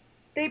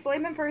 they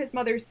blame him for his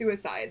mother's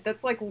suicide.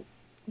 That's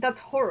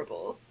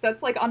horrible.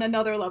 That's, like, on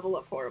another level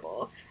of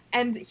horrible.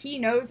 And he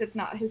knows it's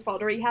not his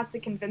fault, or he has to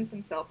convince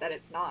himself that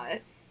it's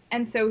not.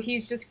 And so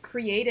he's just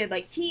created,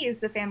 like, he is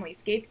the family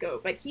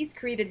scapegoat, but he's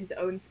created his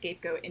own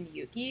scapegoat in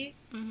Yuki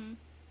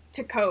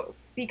to cope,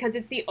 because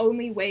it's the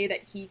only way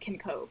that he can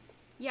cope.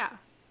 Yeah.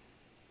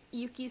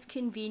 Yuki's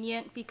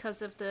convenient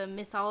because of the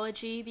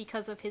mythology,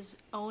 because of his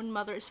own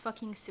mother's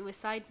fucking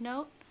suicide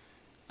note.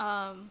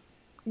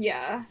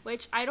 Yeah.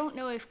 Which I don't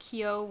know if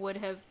Kyo would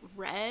have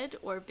read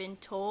or been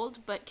told,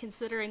 but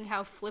considering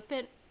how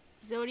flippant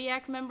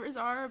Zodiac members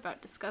are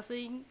about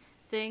discussing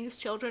things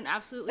children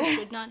absolutely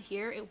should not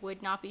hear, it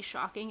would not be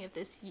shocking if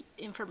this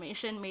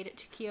information made it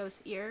to Kyo's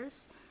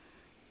ears.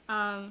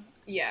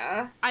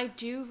 Yeah. I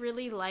do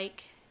really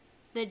like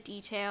the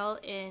detail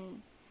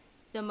in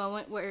the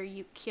moment where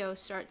Kyo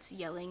starts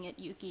yelling at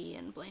Yuki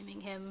and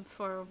blaming him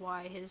for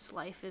why his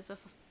life is a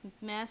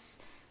mess.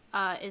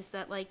 Is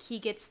that, like, he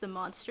gets the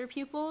monster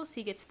pupils,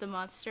 he gets the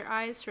monster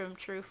eyes from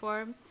True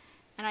Form,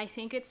 and I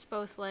think it's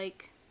both,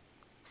 like,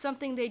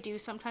 something they do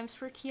sometimes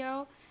for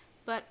Kyo,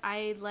 but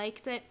I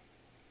like that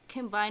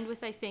combined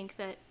with, I think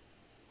that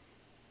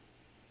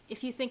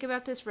if you think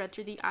about this read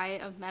through the eye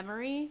of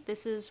memory,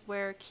 this is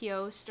where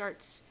Kyo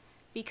starts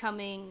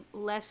becoming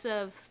less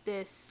of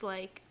this,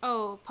 like,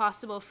 oh,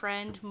 possible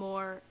friend,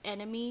 more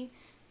enemy,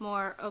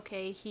 more,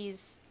 okay,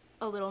 he's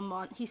a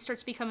little he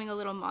starts becoming a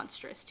little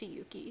monstrous to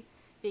Yuki,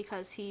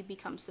 because he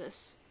becomes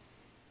this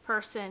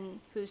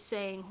person who's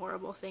saying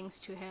horrible things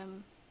to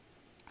him,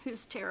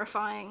 who's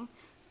terrifying,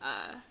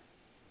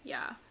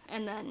 yeah.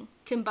 And then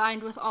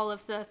combined with all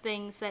of the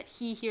things that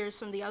he hears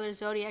from the other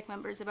Zodiac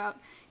members about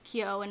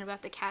Kyo and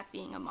about the cat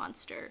being a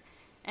monster.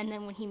 And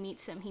then when he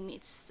meets him, he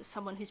meets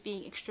someone who's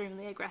being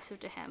extremely aggressive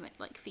to him. It,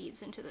 like,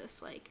 feeds into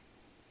this, like,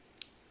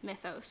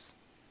 mythos.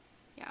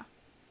 Yeah.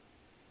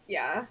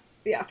 Yeah.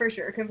 Yeah, for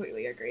sure.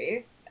 Completely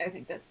agree. I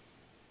think that's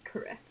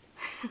correct.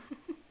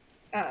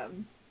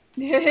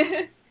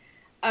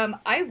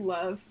 I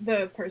love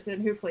the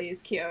person who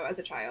plays Kyo as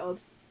a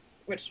child,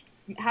 which,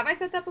 have I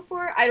said that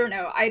before? I don't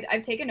know.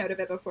 I've taken note of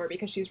it before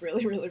because she's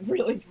really, really,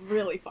 really,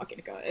 really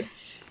fucking good.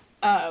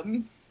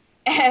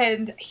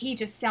 And he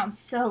just sounds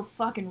so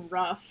fucking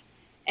rough.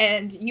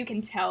 And you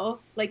can tell,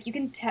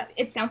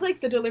 it sounds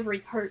like the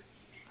delivery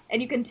hurts.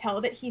 And you can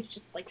tell that he's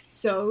just, like,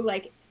 so,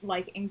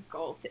 like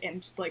engulfed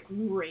in just, like,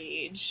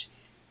 rage.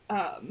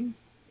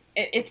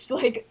 It's,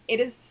 like, it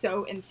is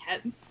so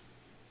intense.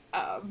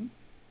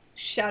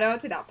 Shout out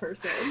to that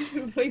person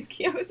who plays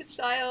Kyo as a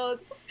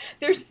child.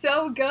 They're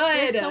so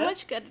good. There's so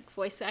much good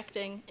voice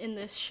acting in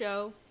this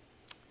show.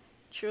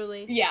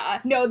 Truly. Yeah.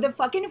 No, the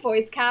fucking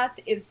voice cast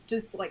is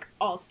just, like,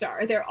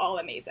 all-star. They're all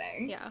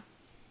amazing. Yeah.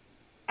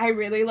 I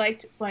really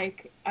liked,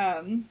 like,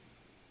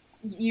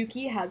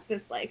 Yuki has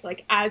this,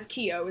 like, as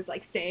Kyo is,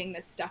 like, saying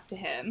this stuff to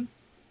him,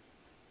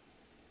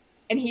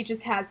 and he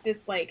just has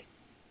this, like,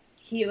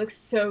 he looks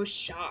so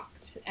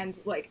shocked and,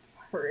 like,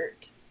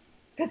 hurt.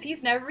 Because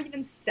he's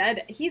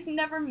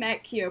never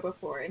met Kyo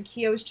before, and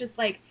Kyo's just,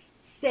 like,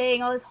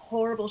 saying all this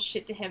horrible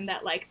shit to him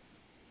that, like,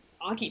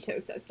 Akito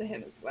says to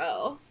him as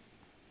well.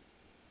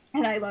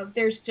 And I love,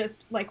 there's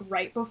just, like,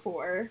 right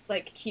before,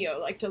 like, Kyo,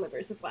 like,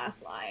 delivers his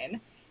last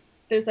line,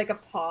 there's, like, a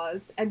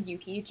pause, and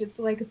Yuki just,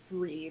 like,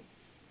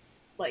 breathes,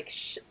 like,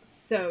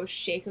 so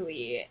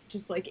shakily,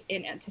 just, like,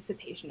 in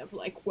anticipation of,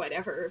 like,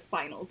 whatever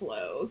final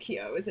blow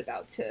Kyo is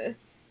about to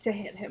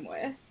hit him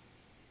with.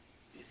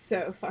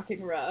 So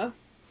fucking rough.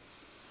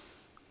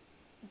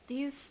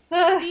 These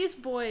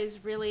boys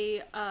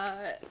really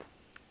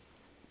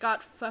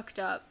got fucked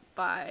up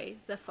by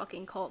the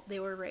fucking cult they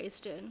were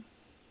raised in.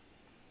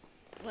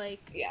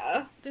 Like,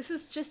 yeah, this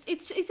is just,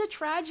 it's a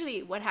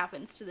tragedy what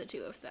happens to the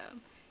two of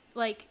them.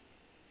 Like,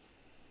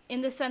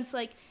 in the sense,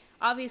 like,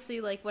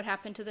 obviously, like, what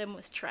happened to them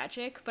was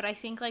tragic, but I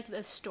think, like,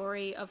 the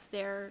story of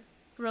their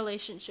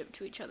relationship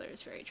to each other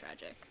is very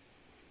tragic.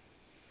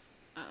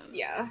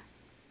 Yeah.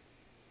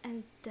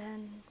 And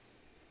then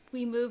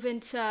we move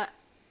into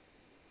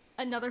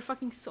another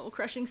fucking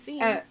soul-crushing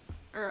scene.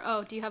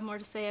 Do you have more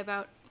to say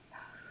about...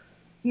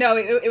 No,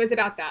 it was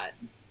about that.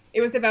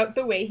 It was about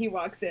the way he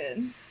walks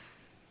in.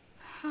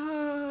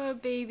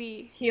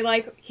 Baby. He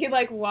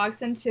walks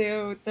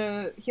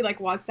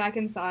back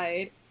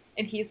inside,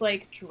 and he's,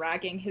 like,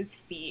 dragging his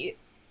feet,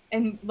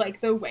 and,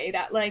 like, the way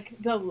that, like,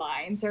 the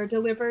lines are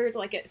delivered,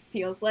 like, it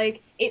feels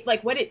like it,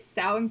 like, what it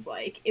sounds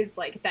like is,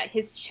 like, that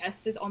his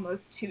chest is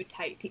almost too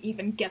tight to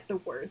even get the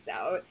words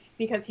out,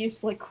 because he's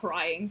just, like,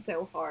 crying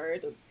so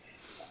hard.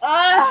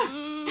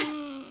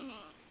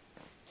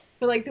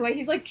 But, like, the way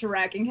he's, like,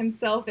 dragging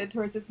himself in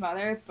towards his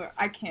mother, but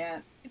I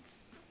can't. It's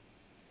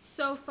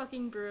so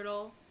fucking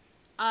brutal.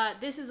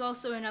 This is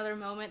also another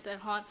moment that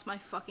haunts my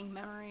fucking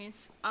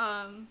memories.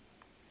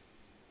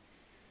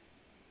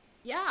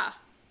 Yeah.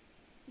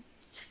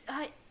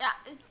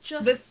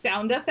 Just... The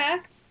sound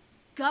effect?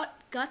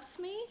 Guts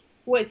me?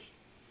 Was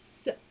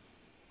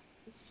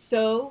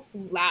so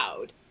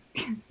loud.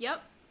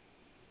 Yep.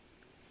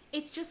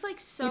 It's just, like,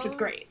 so... Which is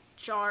great.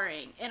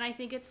 Jarring. And I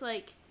think it's,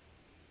 like...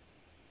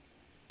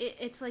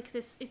 It's like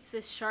this... It's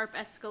this sharp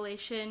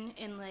escalation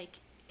in, like,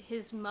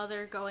 his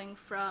mother going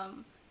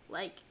from,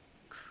 like,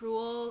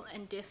 cruel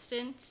and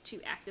distant to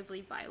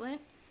actively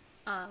violent.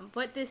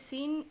 What this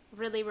scene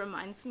really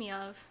reminds me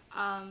of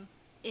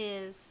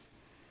is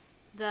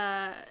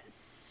the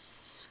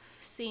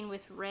scene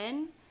with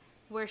Rin,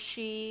 where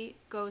she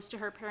goes to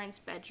her parents'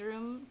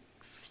 bedroom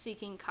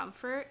seeking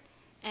comfort,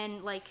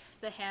 and, like,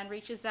 the hand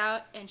reaches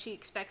out and she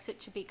expects it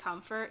to be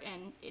comfort,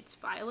 and it's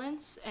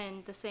violence,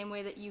 and the same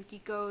way that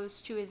Yuki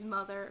goes to his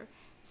mother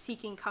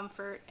seeking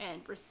comfort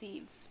and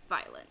receives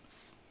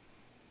violence.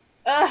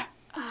 Ugh.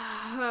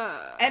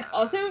 And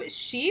also,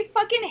 she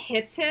fucking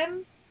hits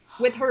him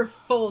with her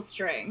full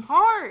strength.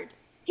 Hard.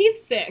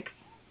 He's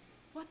 6.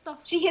 What the?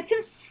 She hits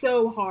him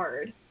so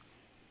hard.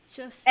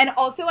 Just... And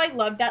also, I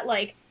love that,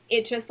 like,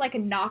 it just, like,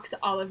 knocks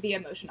all of the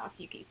emotion off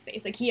Yuki's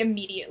face. Like, he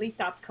immediately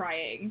stops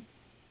crying.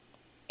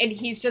 And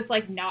he's just,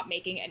 like, not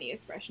making any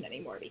expression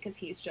anymore because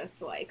he's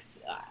just, like...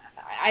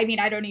 I mean,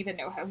 I don't even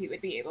know how he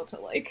would be able to,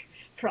 like,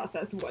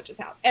 process what just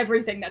happened.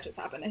 Everything that just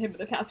happened to him in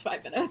the past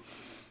 5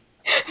 minutes.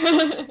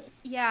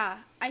 Yeah,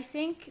 I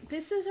think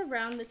this is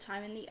around the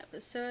time in the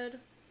episode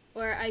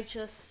where I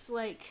just,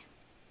 like...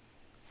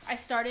 I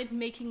started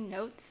making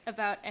notes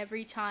about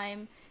every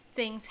time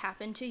things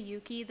happen to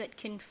Yuki that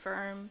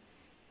confirm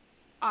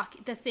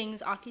the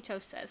things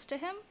Akito says to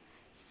him.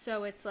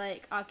 So it's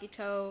like,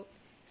 Akito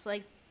is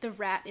like, the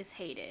rat is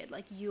hated.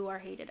 Like, you are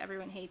hated.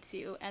 Everyone hates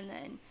you. And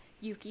then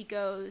Yuki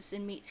goes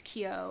and meets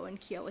Kyo, and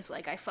Kyo is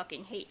like, I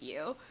fucking hate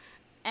you.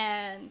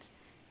 And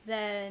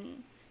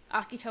then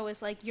Akito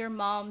is like, your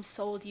mom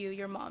sold you.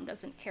 Your mom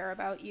doesn't care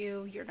about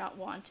you. You're not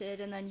wanted.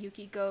 And then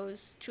Yuki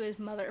goes to his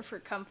mother for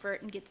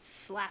comfort and gets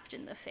slapped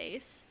in the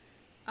face.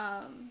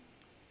 And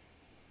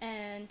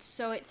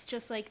so it's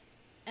just like,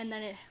 and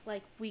then it,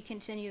 like, we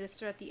continue this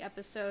throughout the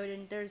episode,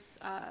 and there's,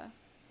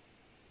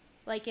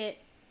 like, it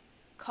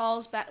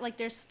calls back, like,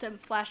 there's some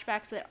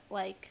flashbacks that,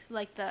 like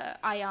the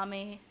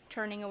Ayame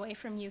turning away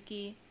from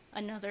Yuki,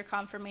 another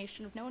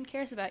confirmation of no one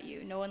cares about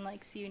you, no one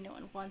likes you, no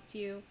one wants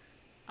you.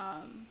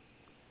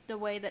 The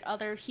way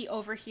that he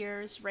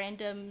overhears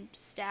random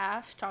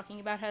staff talking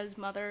about how his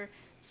mother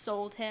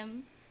sold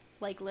him,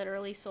 like,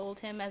 literally sold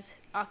him as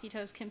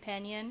Akito's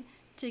companion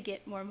to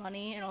get more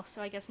money, and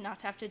also, I guess,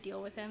 not to have to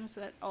deal with him, so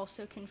that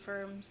also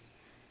confirms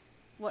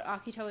what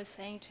Akito is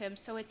saying to him.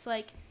 So it's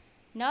like,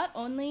 not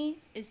only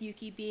is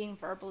Yuki being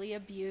verbally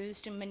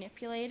abused and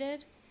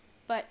manipulated,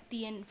 but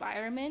the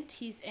environment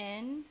he's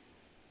in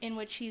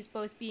which he's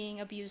both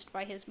being abused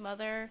by his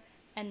mother,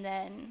 and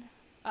then,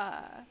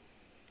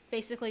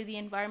 basically the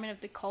environment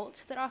of the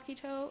cult that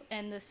Akito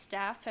and the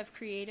staff have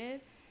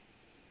created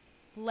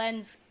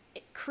lends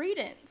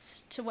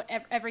credence to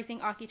everything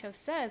Akito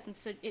says, and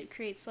so it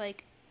creates,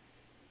 like,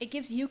 it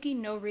gives Yuki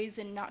no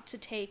reason not to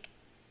take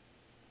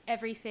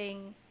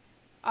everything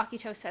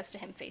Akito says to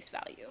him face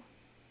value.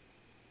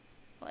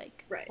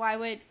 Like, Right. why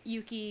would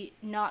Yuki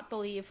not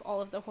believe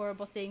all of the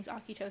horrible things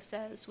Akito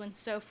says when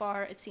so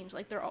far it seems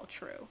like they're all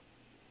true?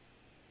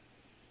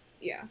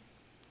 Yeah.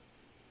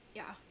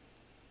 Yeah.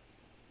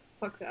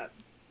 Fucked up.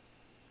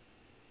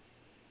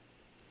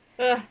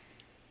 Ugh.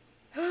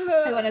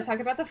 I want to talk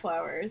about the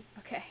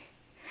flowers. Okay.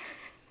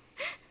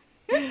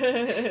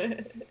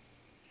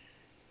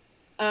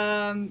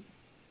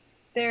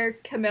 They're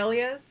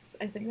camellias.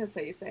 I think that's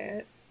how you say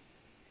it.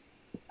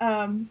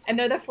 And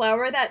they're the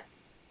flower that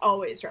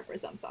always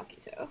represents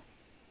Akito.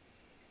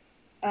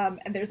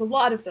 And there's a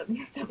lot of them in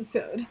this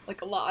episode,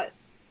 like a lot.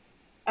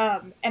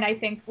 And I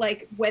think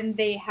like when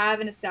they have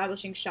an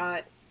establishing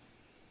shot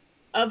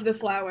of the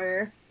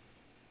flower,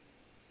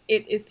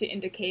 it is to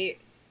indicate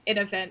an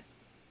event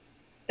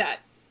that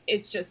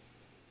is just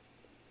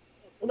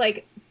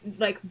like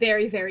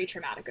very, very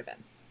traumatic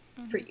events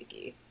for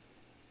Yuki.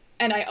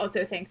 And I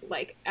also think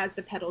like as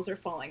the petals are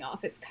falling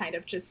off, it's kind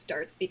of just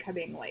starts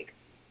becoming like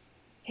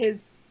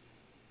his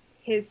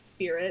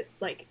spirit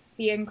like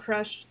being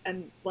crushed,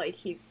 and like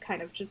he's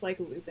kind of just like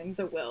losing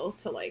the will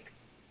to like,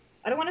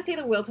 I don't want to say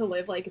the will to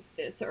live like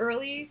this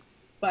early,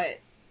 but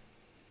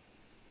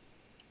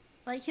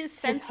like his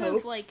sense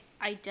of like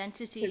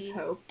identity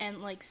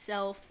and like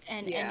self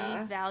and yeah.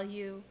 any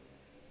value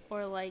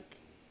or like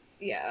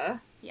yeah.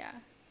 Yeah.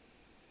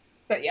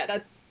 But yeah,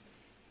 that's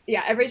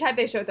yeah, every time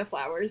they showed the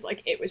flowers,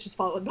 like it was just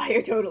followed by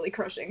a totally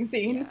crushing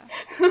scene.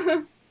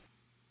 Yeah.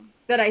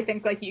 That I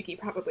think like Yuki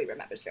probably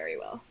remembers very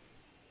well.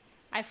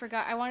 I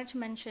forgot, I wanted to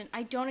mention,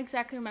 I don't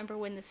exactly remember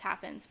when this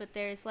happens, but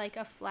there's like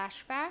a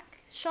flashback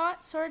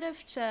shot sort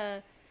of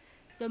to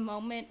the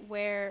moment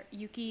where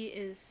Yuki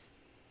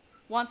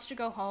wants to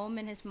go home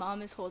and his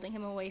mom is holding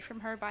him away from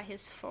her by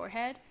his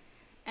forehead.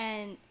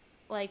 And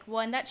like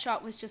that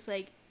shot was just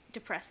like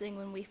depressing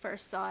when we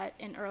first saw it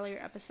in earlier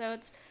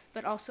episodes,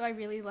 but also I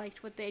really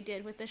liked what they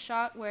did with the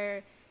shot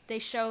where they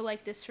show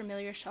like this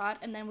familiar shot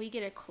and then we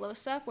get a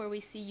close-up where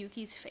we see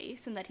Yuki's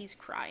face and that he's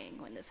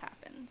crying when this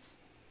happens.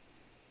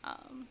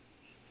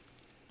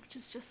 Which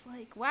is just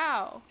like,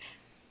 wow.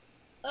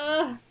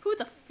 Who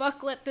the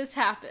fuck let this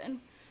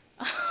happen?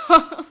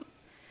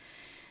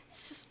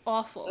 It's just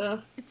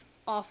awful. It's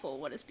awful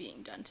what is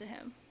being done to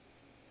him.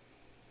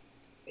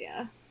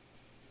 Yeah.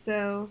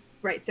 So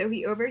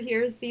he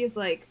overhears these,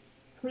 like,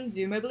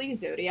 presumably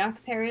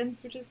Zodiac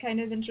parents, which is kind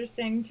of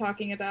interesting,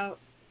 talking about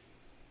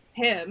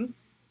him.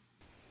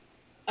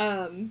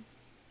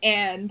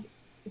 And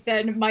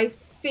then my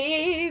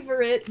fucking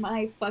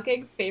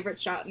favorite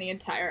shot in the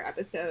entire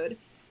episode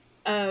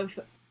of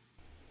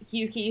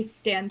Yuki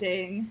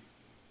standing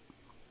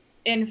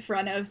in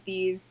front of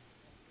these...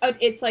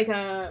 it's like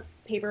a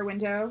paper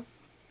window,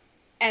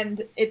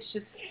 and it's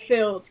just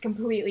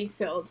completely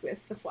filled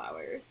with the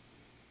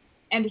flowers.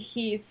 And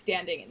he's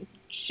standing in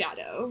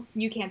shadow.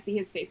 You can't see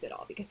his face at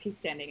all because he's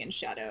standing in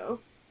shadow.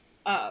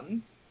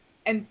 And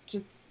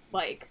just,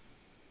 like...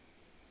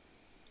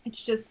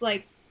 It's just,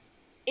 like...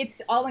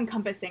 It's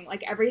all-encompassing.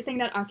 Like, everything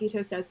that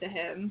Akito says to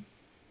him,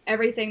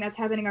 everything that's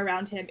happening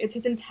around him, it's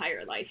his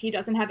entire life. He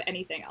doesn't have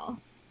anything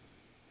else.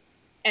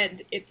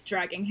 And it's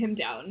dragging him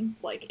down,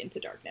 like, into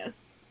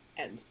darkness.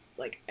 And,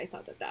 like, I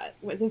thought that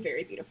was a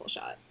very beautiful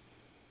shot.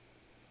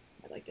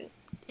 I liked it.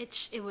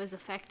 It was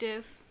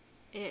effective.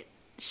 It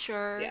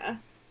Yeah.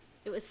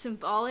 It was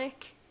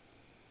symbolic.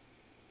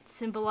 It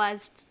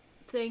symbolized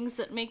things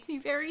that make me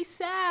very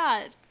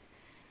sad.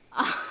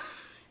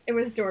 It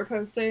was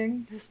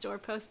doorposting. It was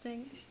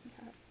doorposting.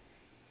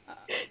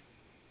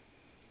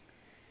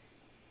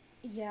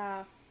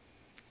 Yeah.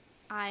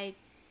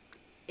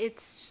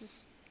 It's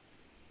just,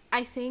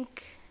 I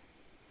think,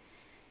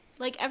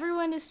 like,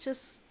 everyone is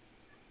just,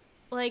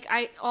 like,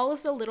 all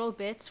of the little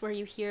bits where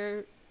you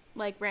hear,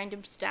 like,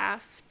 random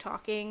staff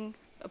talking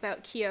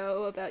about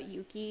Kyo, about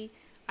Yuki,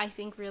 I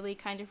think really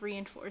kind of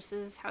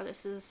reinforces how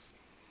this is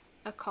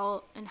a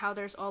cult and how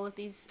there's all of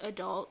these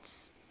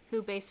adults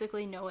who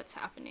basically know what's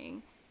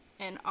happening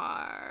and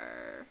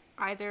are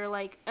either,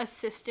 like,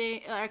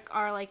 assisting, like,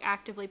 are, like,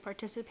 actively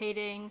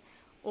participating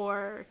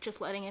or just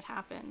letting it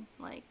happen.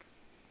 Like,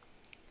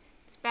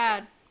 it's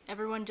bad.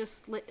 Everyone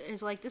just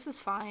is like, this is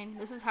fine.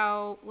 This is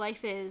how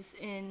life is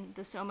in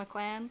the Soma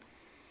clan.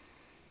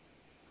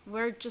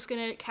 We're just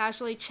gonna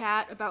casually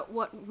chat about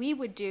what we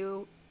would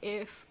do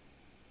if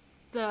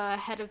the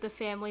head of the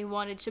family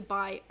wanted to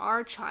buy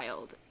our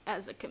child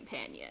as a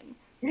companion.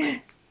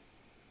 Like,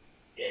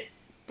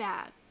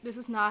 bad. This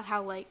is not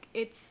how, like,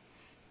 it's...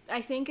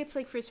 I think it's,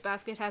 like, Fruits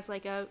Basket has,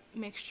 like, a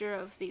mixture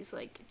of these,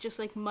 like, just,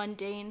 like,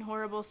 mundane,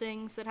 horrible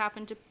things that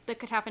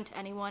could happen to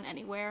anyone,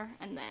 anywhere,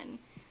 and then,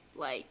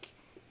 like,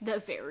 the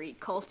very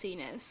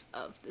cultiness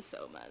of the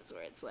Somas,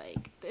 where it's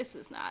like, this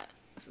is not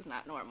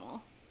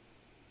normal.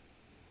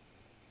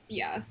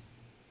 Yeah.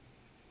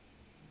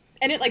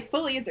 And it, like,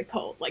 fully is a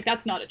cult. Like,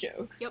 that's not a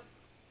joke. Yep.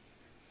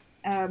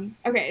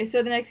 Okay,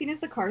 so the next scene is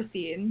the car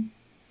scene,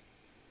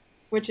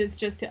 which is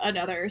just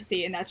another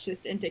scene that's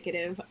just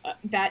indicative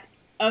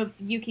of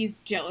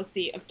Yuki's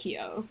jealousy of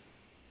Kyo,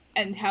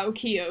 and how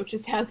Kyo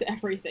just has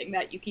everything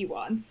that Yuki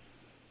wants,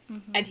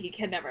 and he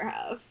can never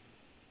have.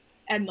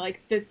 And,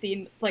 like, this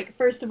scene, like,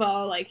 first of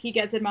all, like, he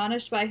gets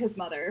admonished by his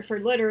mother for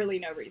literally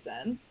no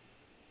reason.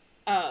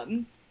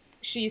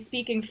 She's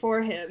speaking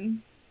for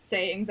him,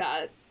 saying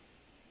that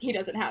he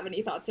doesn't have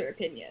any thoughts or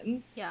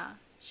opinions. Yeah.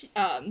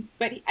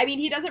 But, I mean,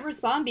 he doesn't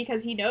respond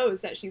because he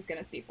knows that she's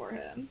gonna speak for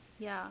him.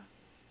 Yeah.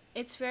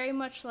 It's very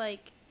much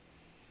like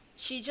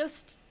she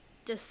just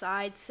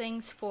decides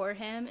things for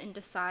him and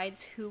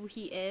decides who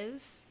he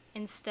is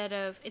instead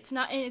of, it's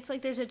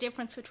like there's a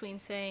difference between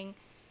saying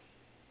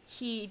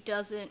he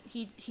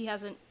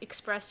hasn't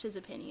expressed his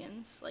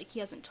opinions, like he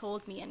hasn't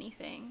told me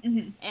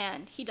anything,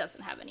 and he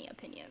doesn't have any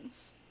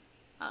opinions.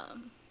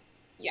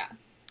 Yeah.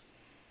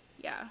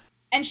 Yeah.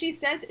 And she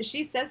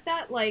says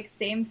that, like,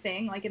 same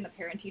thing, like, in the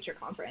parent-teacher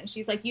conference.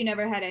 She's like, you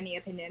never had any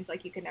opinions,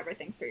 like, you could never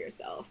think for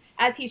yourself.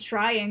 As he's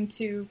trying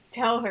to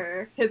tell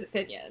her his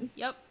opinion.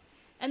 Yep.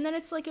 And then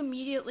it's, like,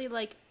 immediately,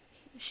 like,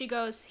 she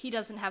goes, he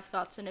doesn't have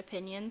thoughts and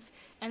opinions.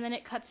 And then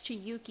it cuts to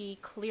Yuki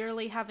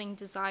clearly having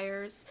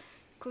desires,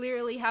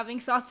 clearly having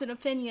thoughts and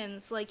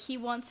opinions. Like, he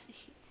wants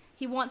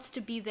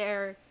to be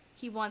there.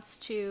 He wants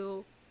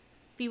to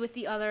be with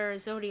the other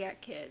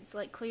Zodiac kids.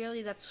 Like,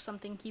 clearly that's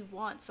something he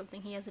wants,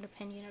 something he has an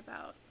opinion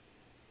about.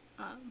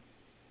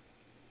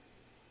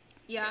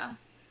 Yeah.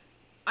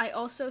 I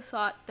also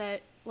thought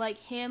that, like,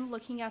 him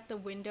looking out the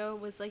window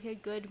was, like, a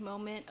good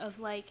moment of,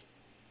 like,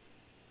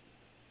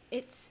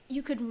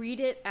 you could read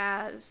it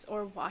as,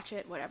 or watch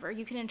it, whatever,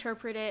 you can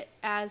interpret it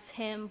as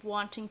him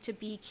wanting to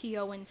be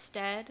Kyo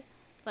instead.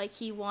 Like,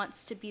 he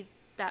wants to be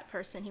that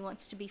person, he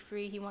wants to be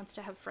free, he wants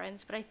to have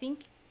friends, but I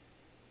think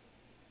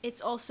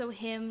it's also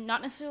him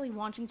not necessarily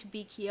wanting to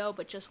be Kyo,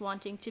 but just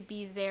wanting to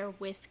be there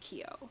with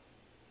Kyo.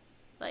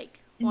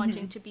 Like,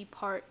 wanting to be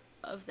part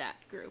of that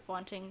group,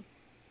 wanting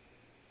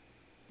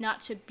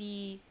not to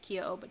be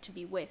Kyo, but to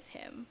be with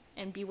him,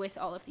 and be with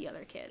all of the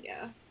other kids.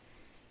 Yeah.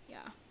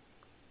 Yeah.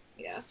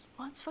 Yeah. Just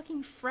wants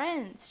fucking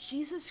friends.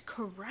 Jesus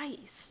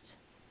Christ.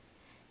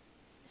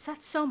 Is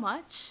that so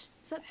much?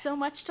 Is that so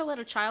much to let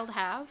a child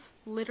have?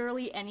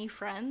 Literally any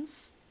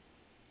friends?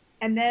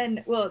 And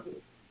then, well,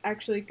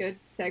 actually good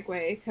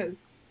segue,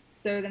 because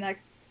so the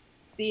next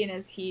scene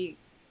is he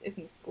is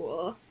in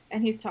school,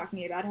 and he's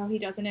talking about how he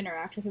doesn't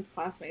interact with his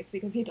classmates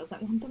because he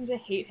doesn't want them to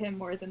hate him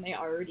more than they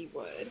already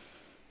would.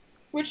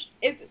 Which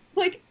is,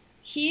 like,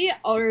 he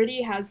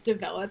already has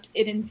developed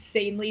an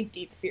insanely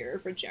deep fear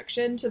of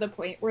rejection to the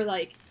point where,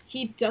 like,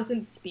 he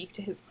doesn't speak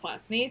to his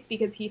classmates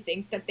because he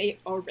thinks that they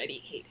already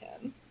hate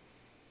him.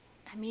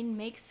 I mean,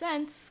 makes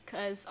sense,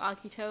 because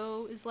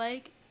Akito is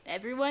like,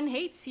 everyone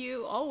hates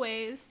you,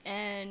 always,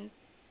 and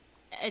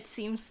it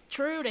seems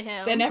true to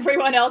him. Then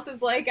everyone else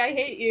is like, I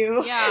hate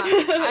you. Yeah,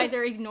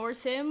 either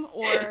ignores him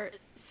or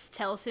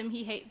tells him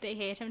they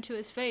hate him to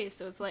his face,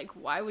 so it's like,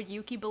 why would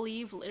Yuki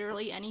believe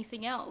literally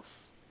anything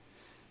else?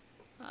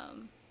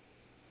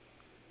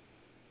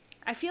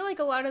 I feel like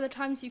a lot of the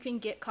times you can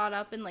get caught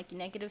up in, like,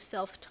 negative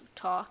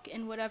self-talk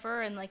and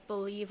whatever, and, like,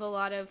 believe a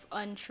lot of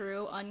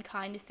untrue,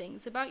 unkind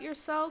things about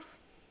yourself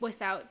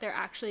without there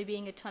actually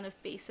being a ton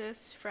of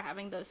basis for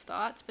having those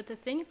thoughts. But the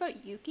thing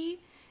about Yuki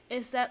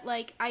is that,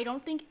 like, I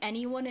don't think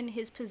anyone in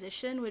his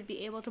position would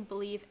be able to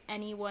believe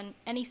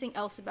anything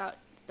else about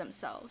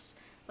themselves.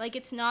 Like,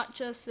 it's not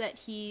just that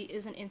he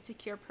is an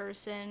insecure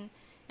person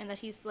and that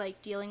he's, like,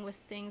 dealing with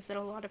things that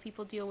a lot of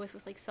people deal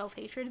with, like,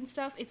 self-hatred and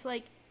stuff. It's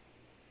like,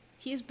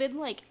 he's been,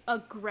 like,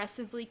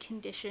 aggressively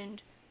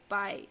conditioned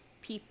by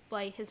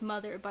his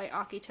mother, by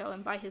Akito,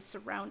 and by his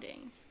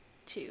surroundings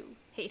to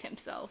hate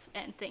himself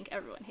and think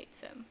everyone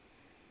hates him.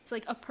 It's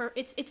like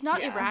it's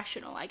not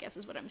irrational, I guess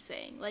is what I'm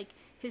saying. Like,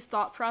 his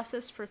thought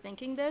process for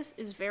thinking this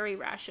is very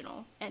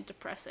rational and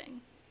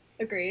depressing.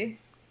 Agree.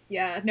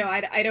 Yeah, no,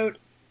 I don't...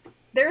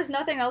 There's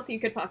nothing else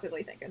you could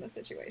possibly think in this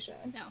situation.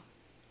 No.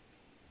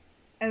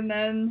 And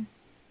then...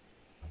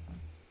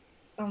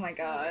 Oh my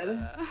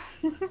god.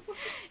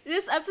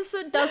 This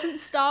episode doesn't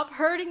stop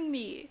hurting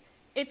me.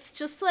 It's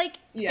just, like,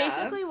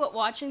 basically what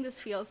watching this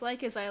feels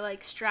like is I,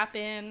 like, strap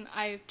in,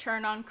 I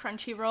turn on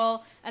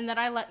Crunchyroll, and then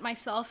I let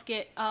myself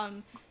get,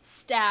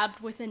 stabbed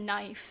with a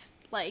knife,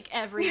 like,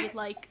 every,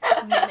 like,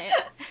 minute.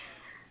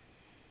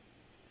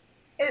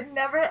 It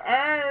never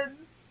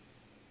ends.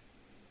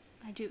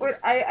 I do this.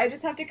 I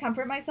just have to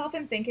comfort myself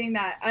in thinking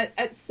that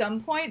at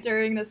some point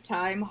during this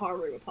time,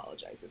 Haru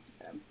apologizes to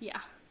him.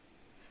 Yeah.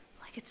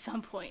 Like, at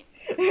some point.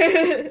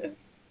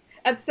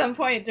 At some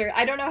point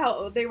I don't know how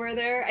old they were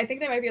there. I think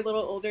they might be a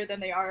little older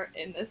than they are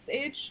in this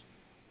age.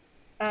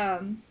 I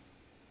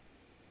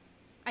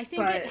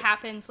think it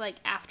happens, like,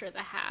 after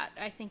the hat.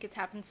 I think it's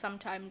happened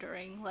sometime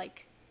during,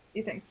 like...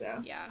 You think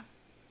so? Yeah.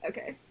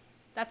 Okay.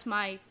 That's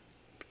my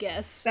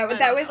guess. That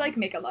would like,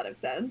 make a lot of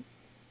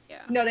sense.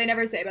 Yeah. No, they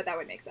never say, but that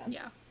would make sense.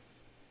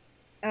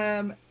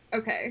 Yeah.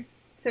 Okay.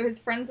 So his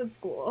friends at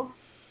school.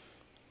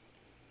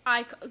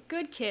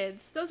 Good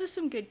kids. Those are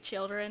some good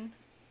children.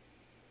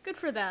 Good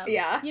for them.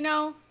 Yeah. You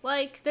know,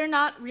 like, they're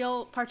not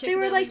real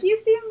particularly... They were like, you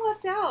seem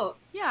left out.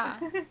 Yeah.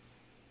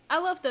 I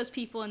love those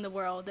people in the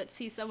world that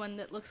see someone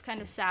that looks kind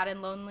of sad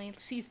and lonely,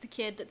 sees the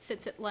kid that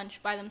sits at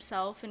lunch by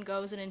themselves and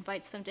goes and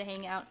invites them to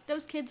hang out.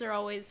 Those kids are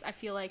always, I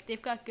feel like,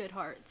 they've got good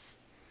hearts.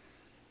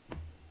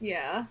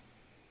 Yeah.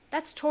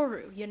 That's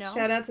Toru, you know?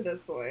 Shout out to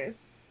those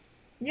boys.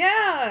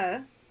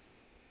 Yeah!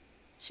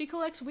 She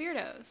collects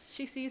weirdos.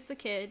 She sees the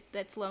kid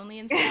that's lonely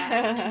and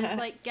sad and is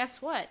like,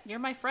 guess what? You're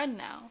my friend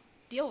now.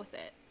 Deal with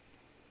it.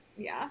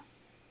 Yeah.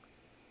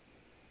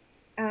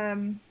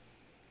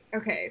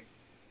 Okay.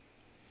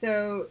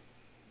 So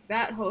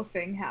that whole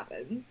thing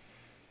happens.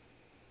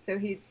 So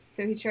he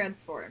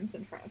transforms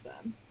in front of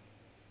them.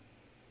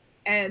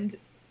 And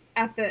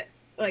at the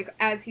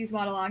as he's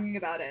monologuing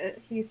about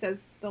it, he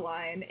says the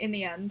line, "In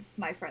the end,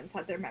 my friends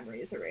had their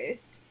memories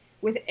erased,"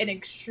 with an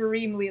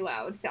extremely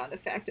loud sound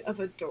effect of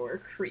a door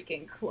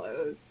creaking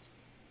closed.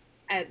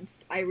 And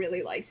I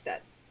really liked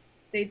that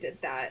they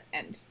did that,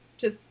 and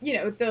just,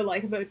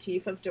 the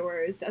motif of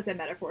doors as a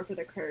metaphor for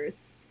the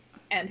curse,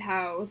 and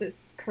how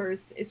this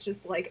curse is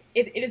just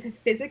it is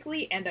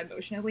physically and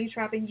emotionally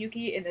trapping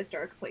Yuki in this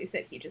dark place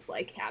that he just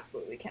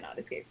absolutely cannot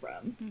escape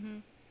from.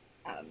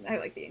 Mm-hmm. I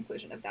like the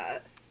inclusion of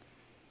that.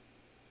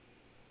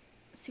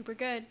 Super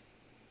good.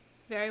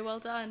 Very well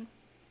done.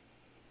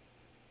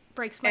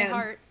 Breaks my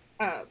heart.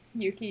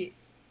 Yuki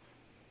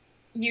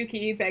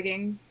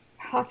begging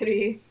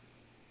Hatori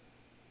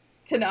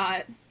to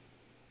not,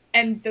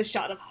 and the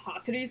shot of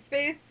Hatori's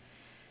face,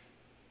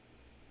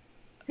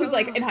 who's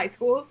in high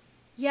school.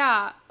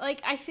 Yeah,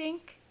 I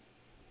think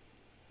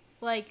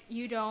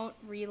you don't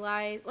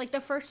realize,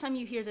 the first time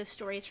you hear this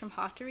story is from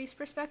Hatori's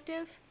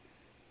perspective,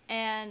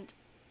 and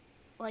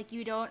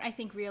you don't, I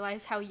think,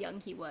 realize how young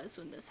he was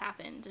when this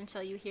happened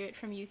until you hear it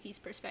from Yuki's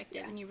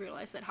perspective, and you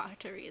realize that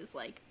Hatori is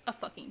a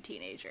fucking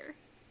teenager.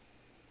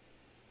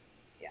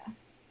 Yeah.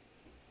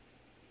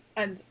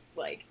 And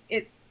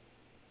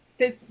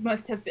this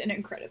must have been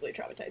incredibly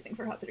traumatizing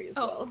for Hatori as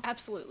well. Oh,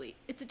 absolutely.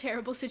 It's a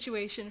terrible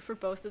situation for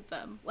both of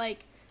them.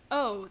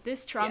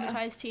 This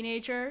traumatized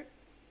teenager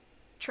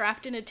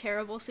trapped in a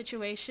terrible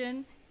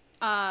situation,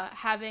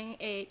 having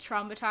a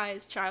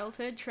traumatized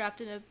childhood, trapped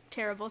in a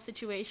terrible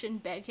situation,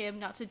 beg him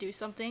not to do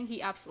something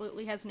he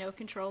absolutely has no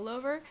control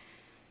over.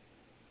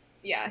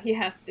 Yeah, he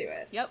has to do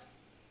it. Yep.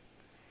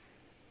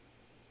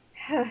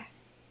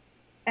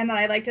 And then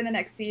I liked in the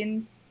next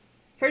scene,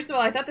 first of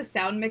all, I thought the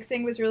sound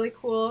mixing was really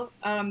cool.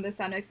 The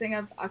sound mixing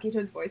of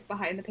Akito's voice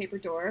behind the paper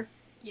door.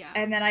 Yeah.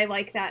 And then I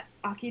like that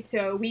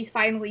Akito, we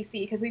finally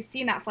see, because we've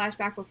seen that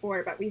flashback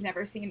before, but we've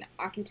never seen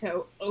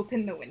Akito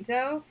open the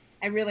window.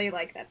 I really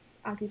like that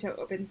Akito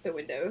opens the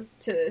window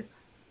to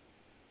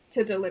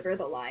deliver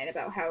the line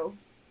about how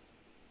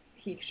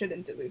he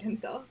shouldn't delude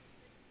himself.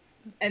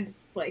 And,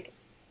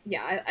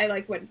 I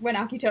like when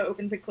Akito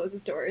opens and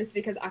closes doors,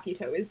 because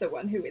Akito is the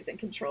one who is in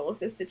control of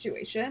this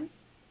situation.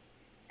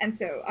 And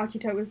so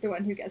Akito is the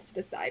one who gets to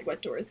decide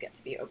what doors get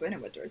to be open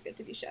and what doors get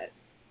to be shut.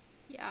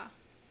 Yeah.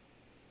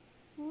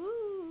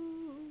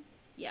 Woo.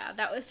 Yeah,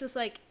 that was just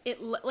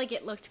it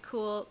looked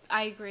cool.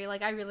 I agree.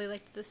 I really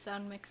liked the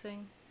sound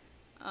mixing.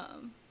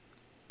 And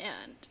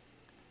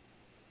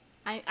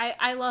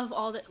I love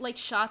all the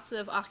shots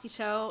of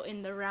Akito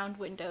in the round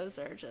windows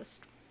are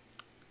just,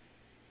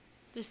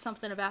 there's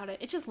something about it.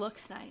 It just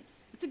looks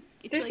nice.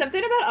 There's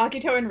something about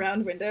Akito in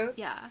round windows.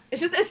 Yeah.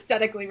 It's just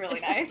aesthetically really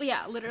nice.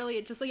 Literally,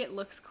 it just it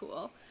looks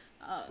cool.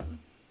 I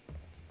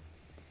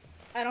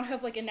don't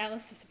have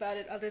analysis about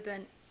it other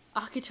than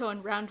Akito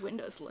in round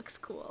windows looks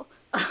cool.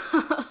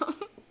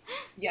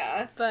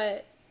 Yeah.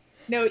 But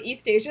no,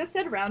 East Asia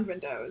said round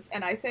windows,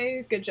 and I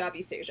say good job,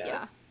 East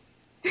Asia.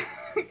 Yeah.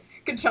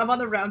 Good job on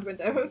the round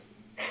windows.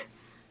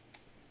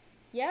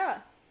 Yeah.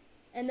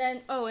 And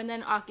then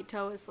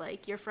Akito is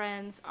your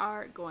friends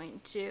are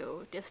going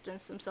to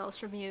distance themselves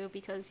from you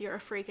because you're a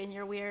freak and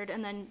you're weird,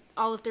 and then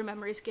all of their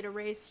memories get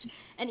erased.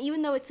 And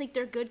even though it's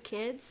they're good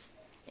kids,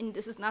 and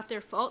this is not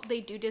their fault, they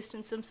do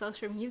distance themselves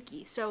from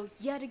Yuki. So,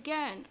 yet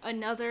again,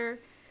 another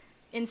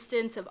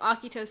instance of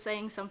Akito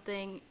saying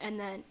something, and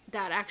then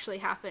that actually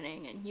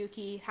happening, and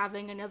Yuki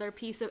having another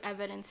piece of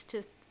evidence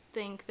to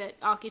think that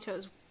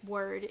Akito's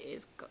word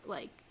is,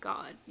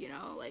 God,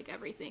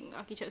 everything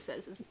Akito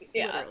says is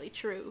literally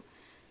true.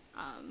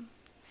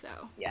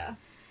 So. Yeah.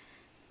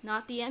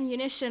 Not the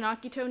ammunition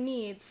Akito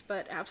needs,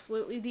 but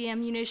absolutely the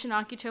ammunition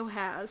Akito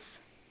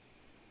has.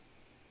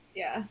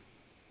 Yeah.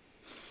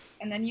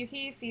 And then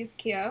Yuki sees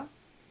Kyo.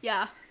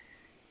 Yeah.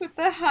 With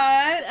the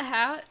hat. The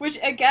hat. Which,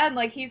 again,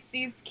 he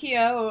sees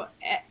Kyo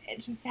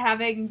just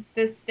having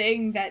this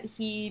thing that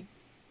he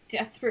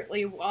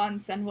desperately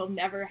wants and will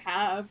never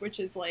have, which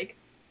is,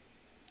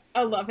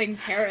 a loving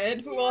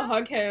parent who will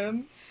hug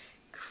him.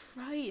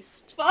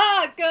 Christ.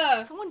 Fuck!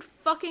 Someone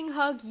fucking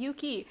hug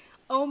Yuki.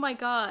 Oh my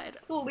god.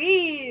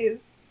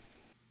 Please.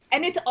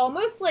 And it's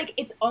almost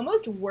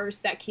worse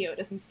that Kyo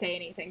doesn't say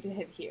anything to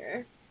him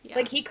here. Yeah.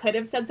 He could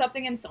have said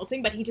something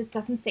insulting, but he just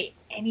doesn't say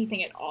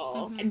anything at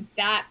all, and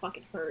that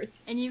fucking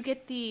hurts. And you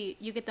get the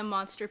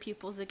monster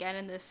pupils again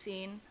in this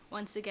scene,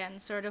 once again,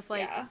 sort of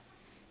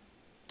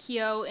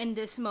Kyo in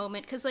this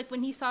moment, because like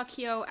when he saw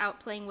Kyo out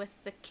playing with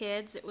the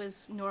kids, it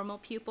was normal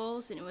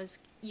pupils, and it was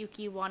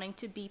Yuki wanting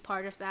to be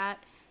part of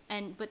that,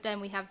 but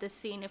then we have this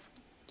scene of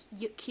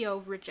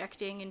Kyo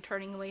rejecting and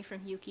turning away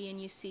from Yuki,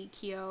 and you see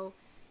Kyo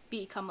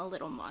become a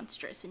little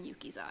monstrous in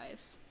Yuki's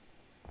eyes.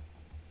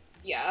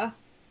 Yeah.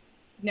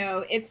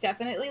 No, it's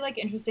definitely like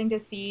interesting to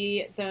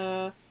see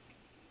the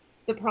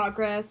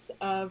progress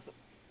of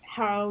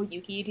how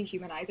Yuki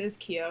dehumanizes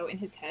Kyo in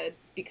his head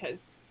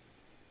because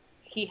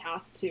he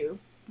has to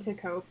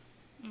cope.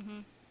 Mm-hmm.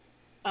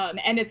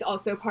 And it's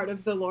also part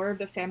of the lore of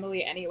the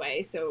family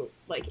anyway, so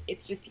like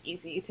it's just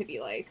easy to be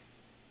like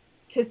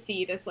to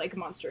see this like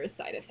monstrous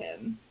side of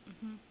him.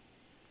 Mm-hmm.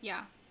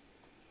 Yeah.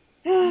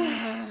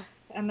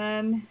 And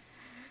then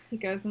he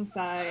goes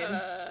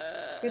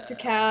inside with the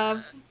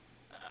cab.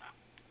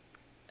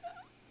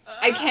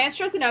 I can't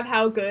stress enough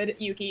how good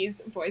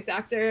Yuki's voice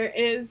actor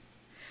is.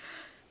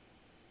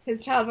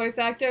 His child voice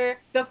actor.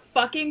 The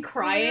fucking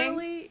crying.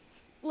 Literally,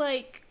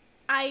 like,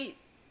 I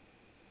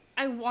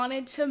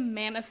wanted to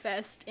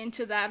manifest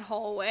into that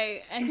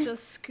hallway and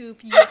just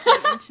scoop Yuki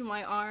into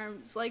my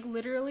arms. Like,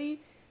 literally,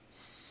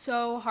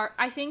 so hard.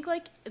 I think,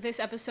 like, this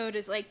episode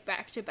is, like,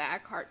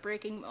 back-to-back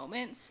heartbreaking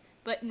moments,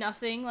 but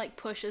nothing, like,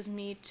 pushes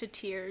me to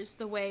tears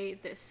the way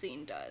this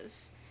scene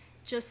does.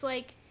 Just,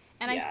 like,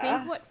 and yeah. I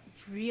think what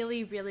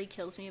really, really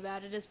kills me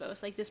about it is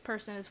both, like, this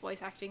person is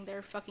voice acting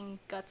their fucking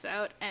guts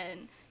out,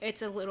 and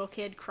it's a little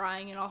kid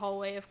crying in a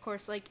hallway. Of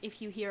course, like,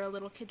 if you hear a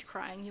little kid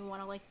crying, you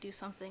want to, like, do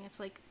something. It's,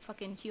 like,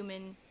 fucking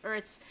human, or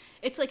it's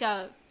like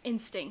a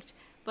instinct.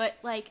 But,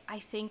 like, I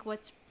think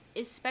what's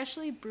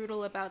especially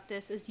brutal about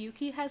this is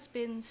Yuki has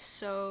been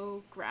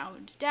so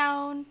ground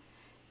down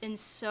and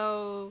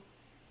so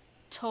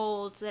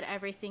told that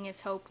everything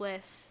is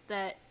hopeless,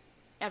 that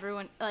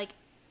everyone, like,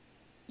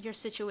 your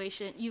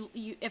situation,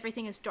 you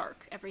everything is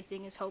dark,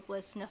 everything is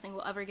hopeless, nothing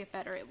will ever get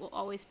better, it will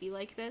always be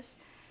like this.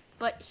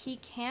 But he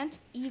can't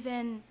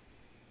even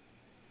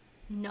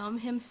numb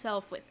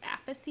himself with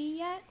apathy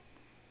yet.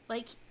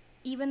 Like,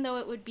 even though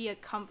it would be a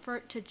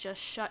comfort to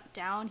just shut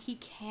down, he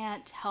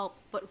can't help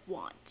but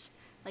want.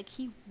 Like,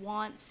 he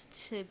wants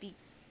to be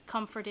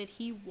comforted,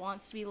 he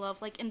wants to be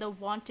loved, like, and the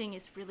wanting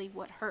is really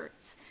what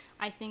hurts.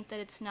 I think that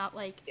it's not,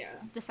 like,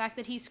 the fact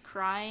that he's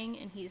crying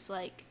and he's,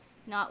 like,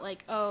 not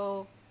like,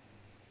 oh,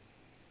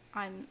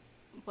 I'm,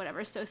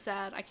 whatever, so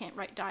sad, I can't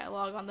write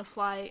dialogue on the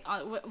fly,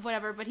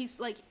 whatever, but he's,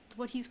 like,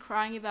 what he's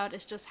crying about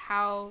is just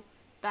how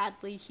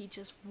badly he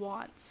just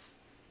wants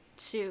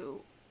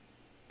to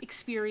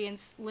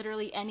experience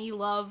literally any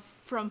love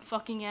from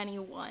fucking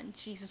anyone.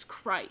 Jesus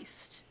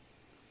Christ.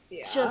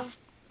 Yeah. Just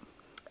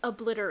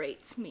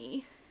obliterates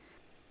me.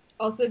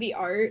 Also, the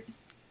art.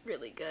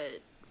 Really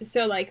good.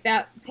 So, like,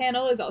 that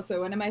panel is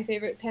also one of my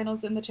favorite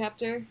panels in the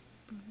chapter.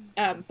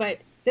 Mm-hmm. But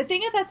the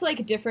thing that's,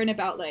 like, different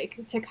about, like,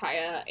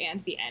 Takaya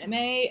and the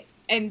anime,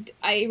 and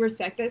I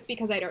respect this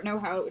because I don't know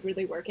how it would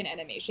really work in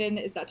animation,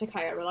 is that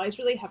Takaya relies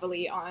really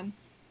heavily on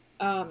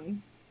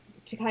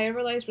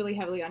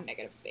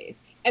negative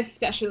space,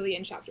 especially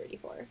in Chapter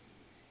 84.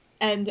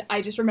 And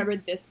I just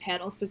remembered this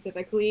panel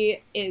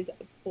specifically is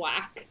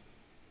black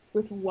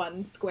with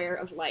one square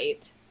of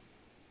light,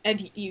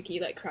 and Yuki,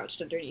 like,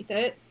 crouched underneath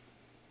it.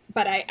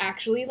 But I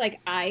actually, like,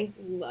 I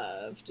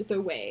loved the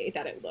way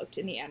that it looked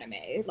in the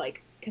anime,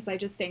 like, because I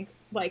just think,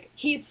 like,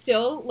 he's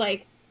still,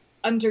 like,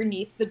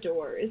 underneath the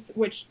doors,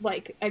 which,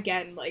 like,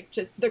 again, like,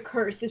 just the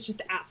curse is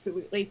just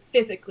absolutely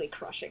physically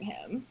crushing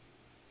him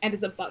and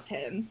is above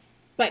him.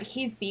 But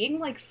he's being,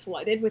 like,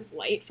 flooded with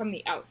light from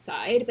the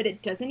outside, but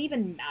it doesn't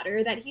even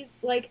matter that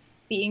he's, like,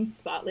 being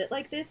spotlit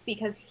like this,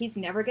 because he's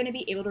never going to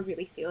be able to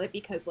really feel it,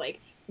 because,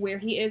 like, where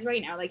he is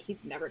right now, like,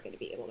 he's never going to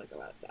be able to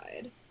go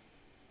outside.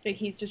 Like,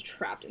 he's just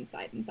trapped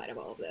inside of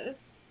all of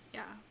this.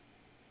 Yeah.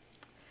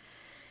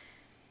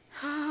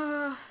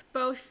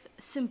 Both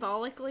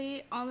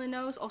symbolically on the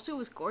nose. Also, it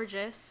was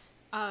gorgeous.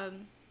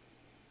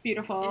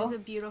 Beautiful. It was a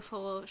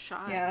beautiful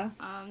shot. Yeah.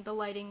 The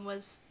lighting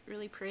was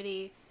really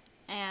pretty.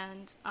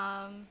 And,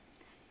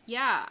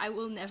 yeah, I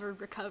will never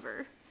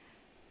recover.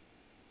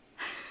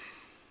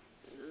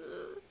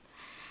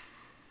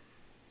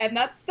 And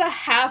that's the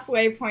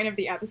halfway point of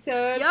the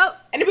episode.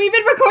 Yep. And we've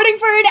been recording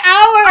for an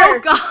hour! Oh,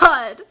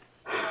 God!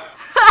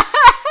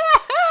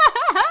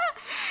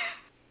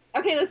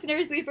 Okay,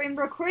 listeners, we've been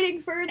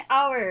recording for an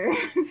hour.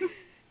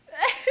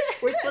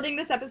 We're splitting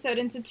this episode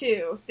into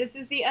 2. This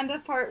is the end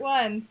of part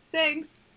 1. Thanks!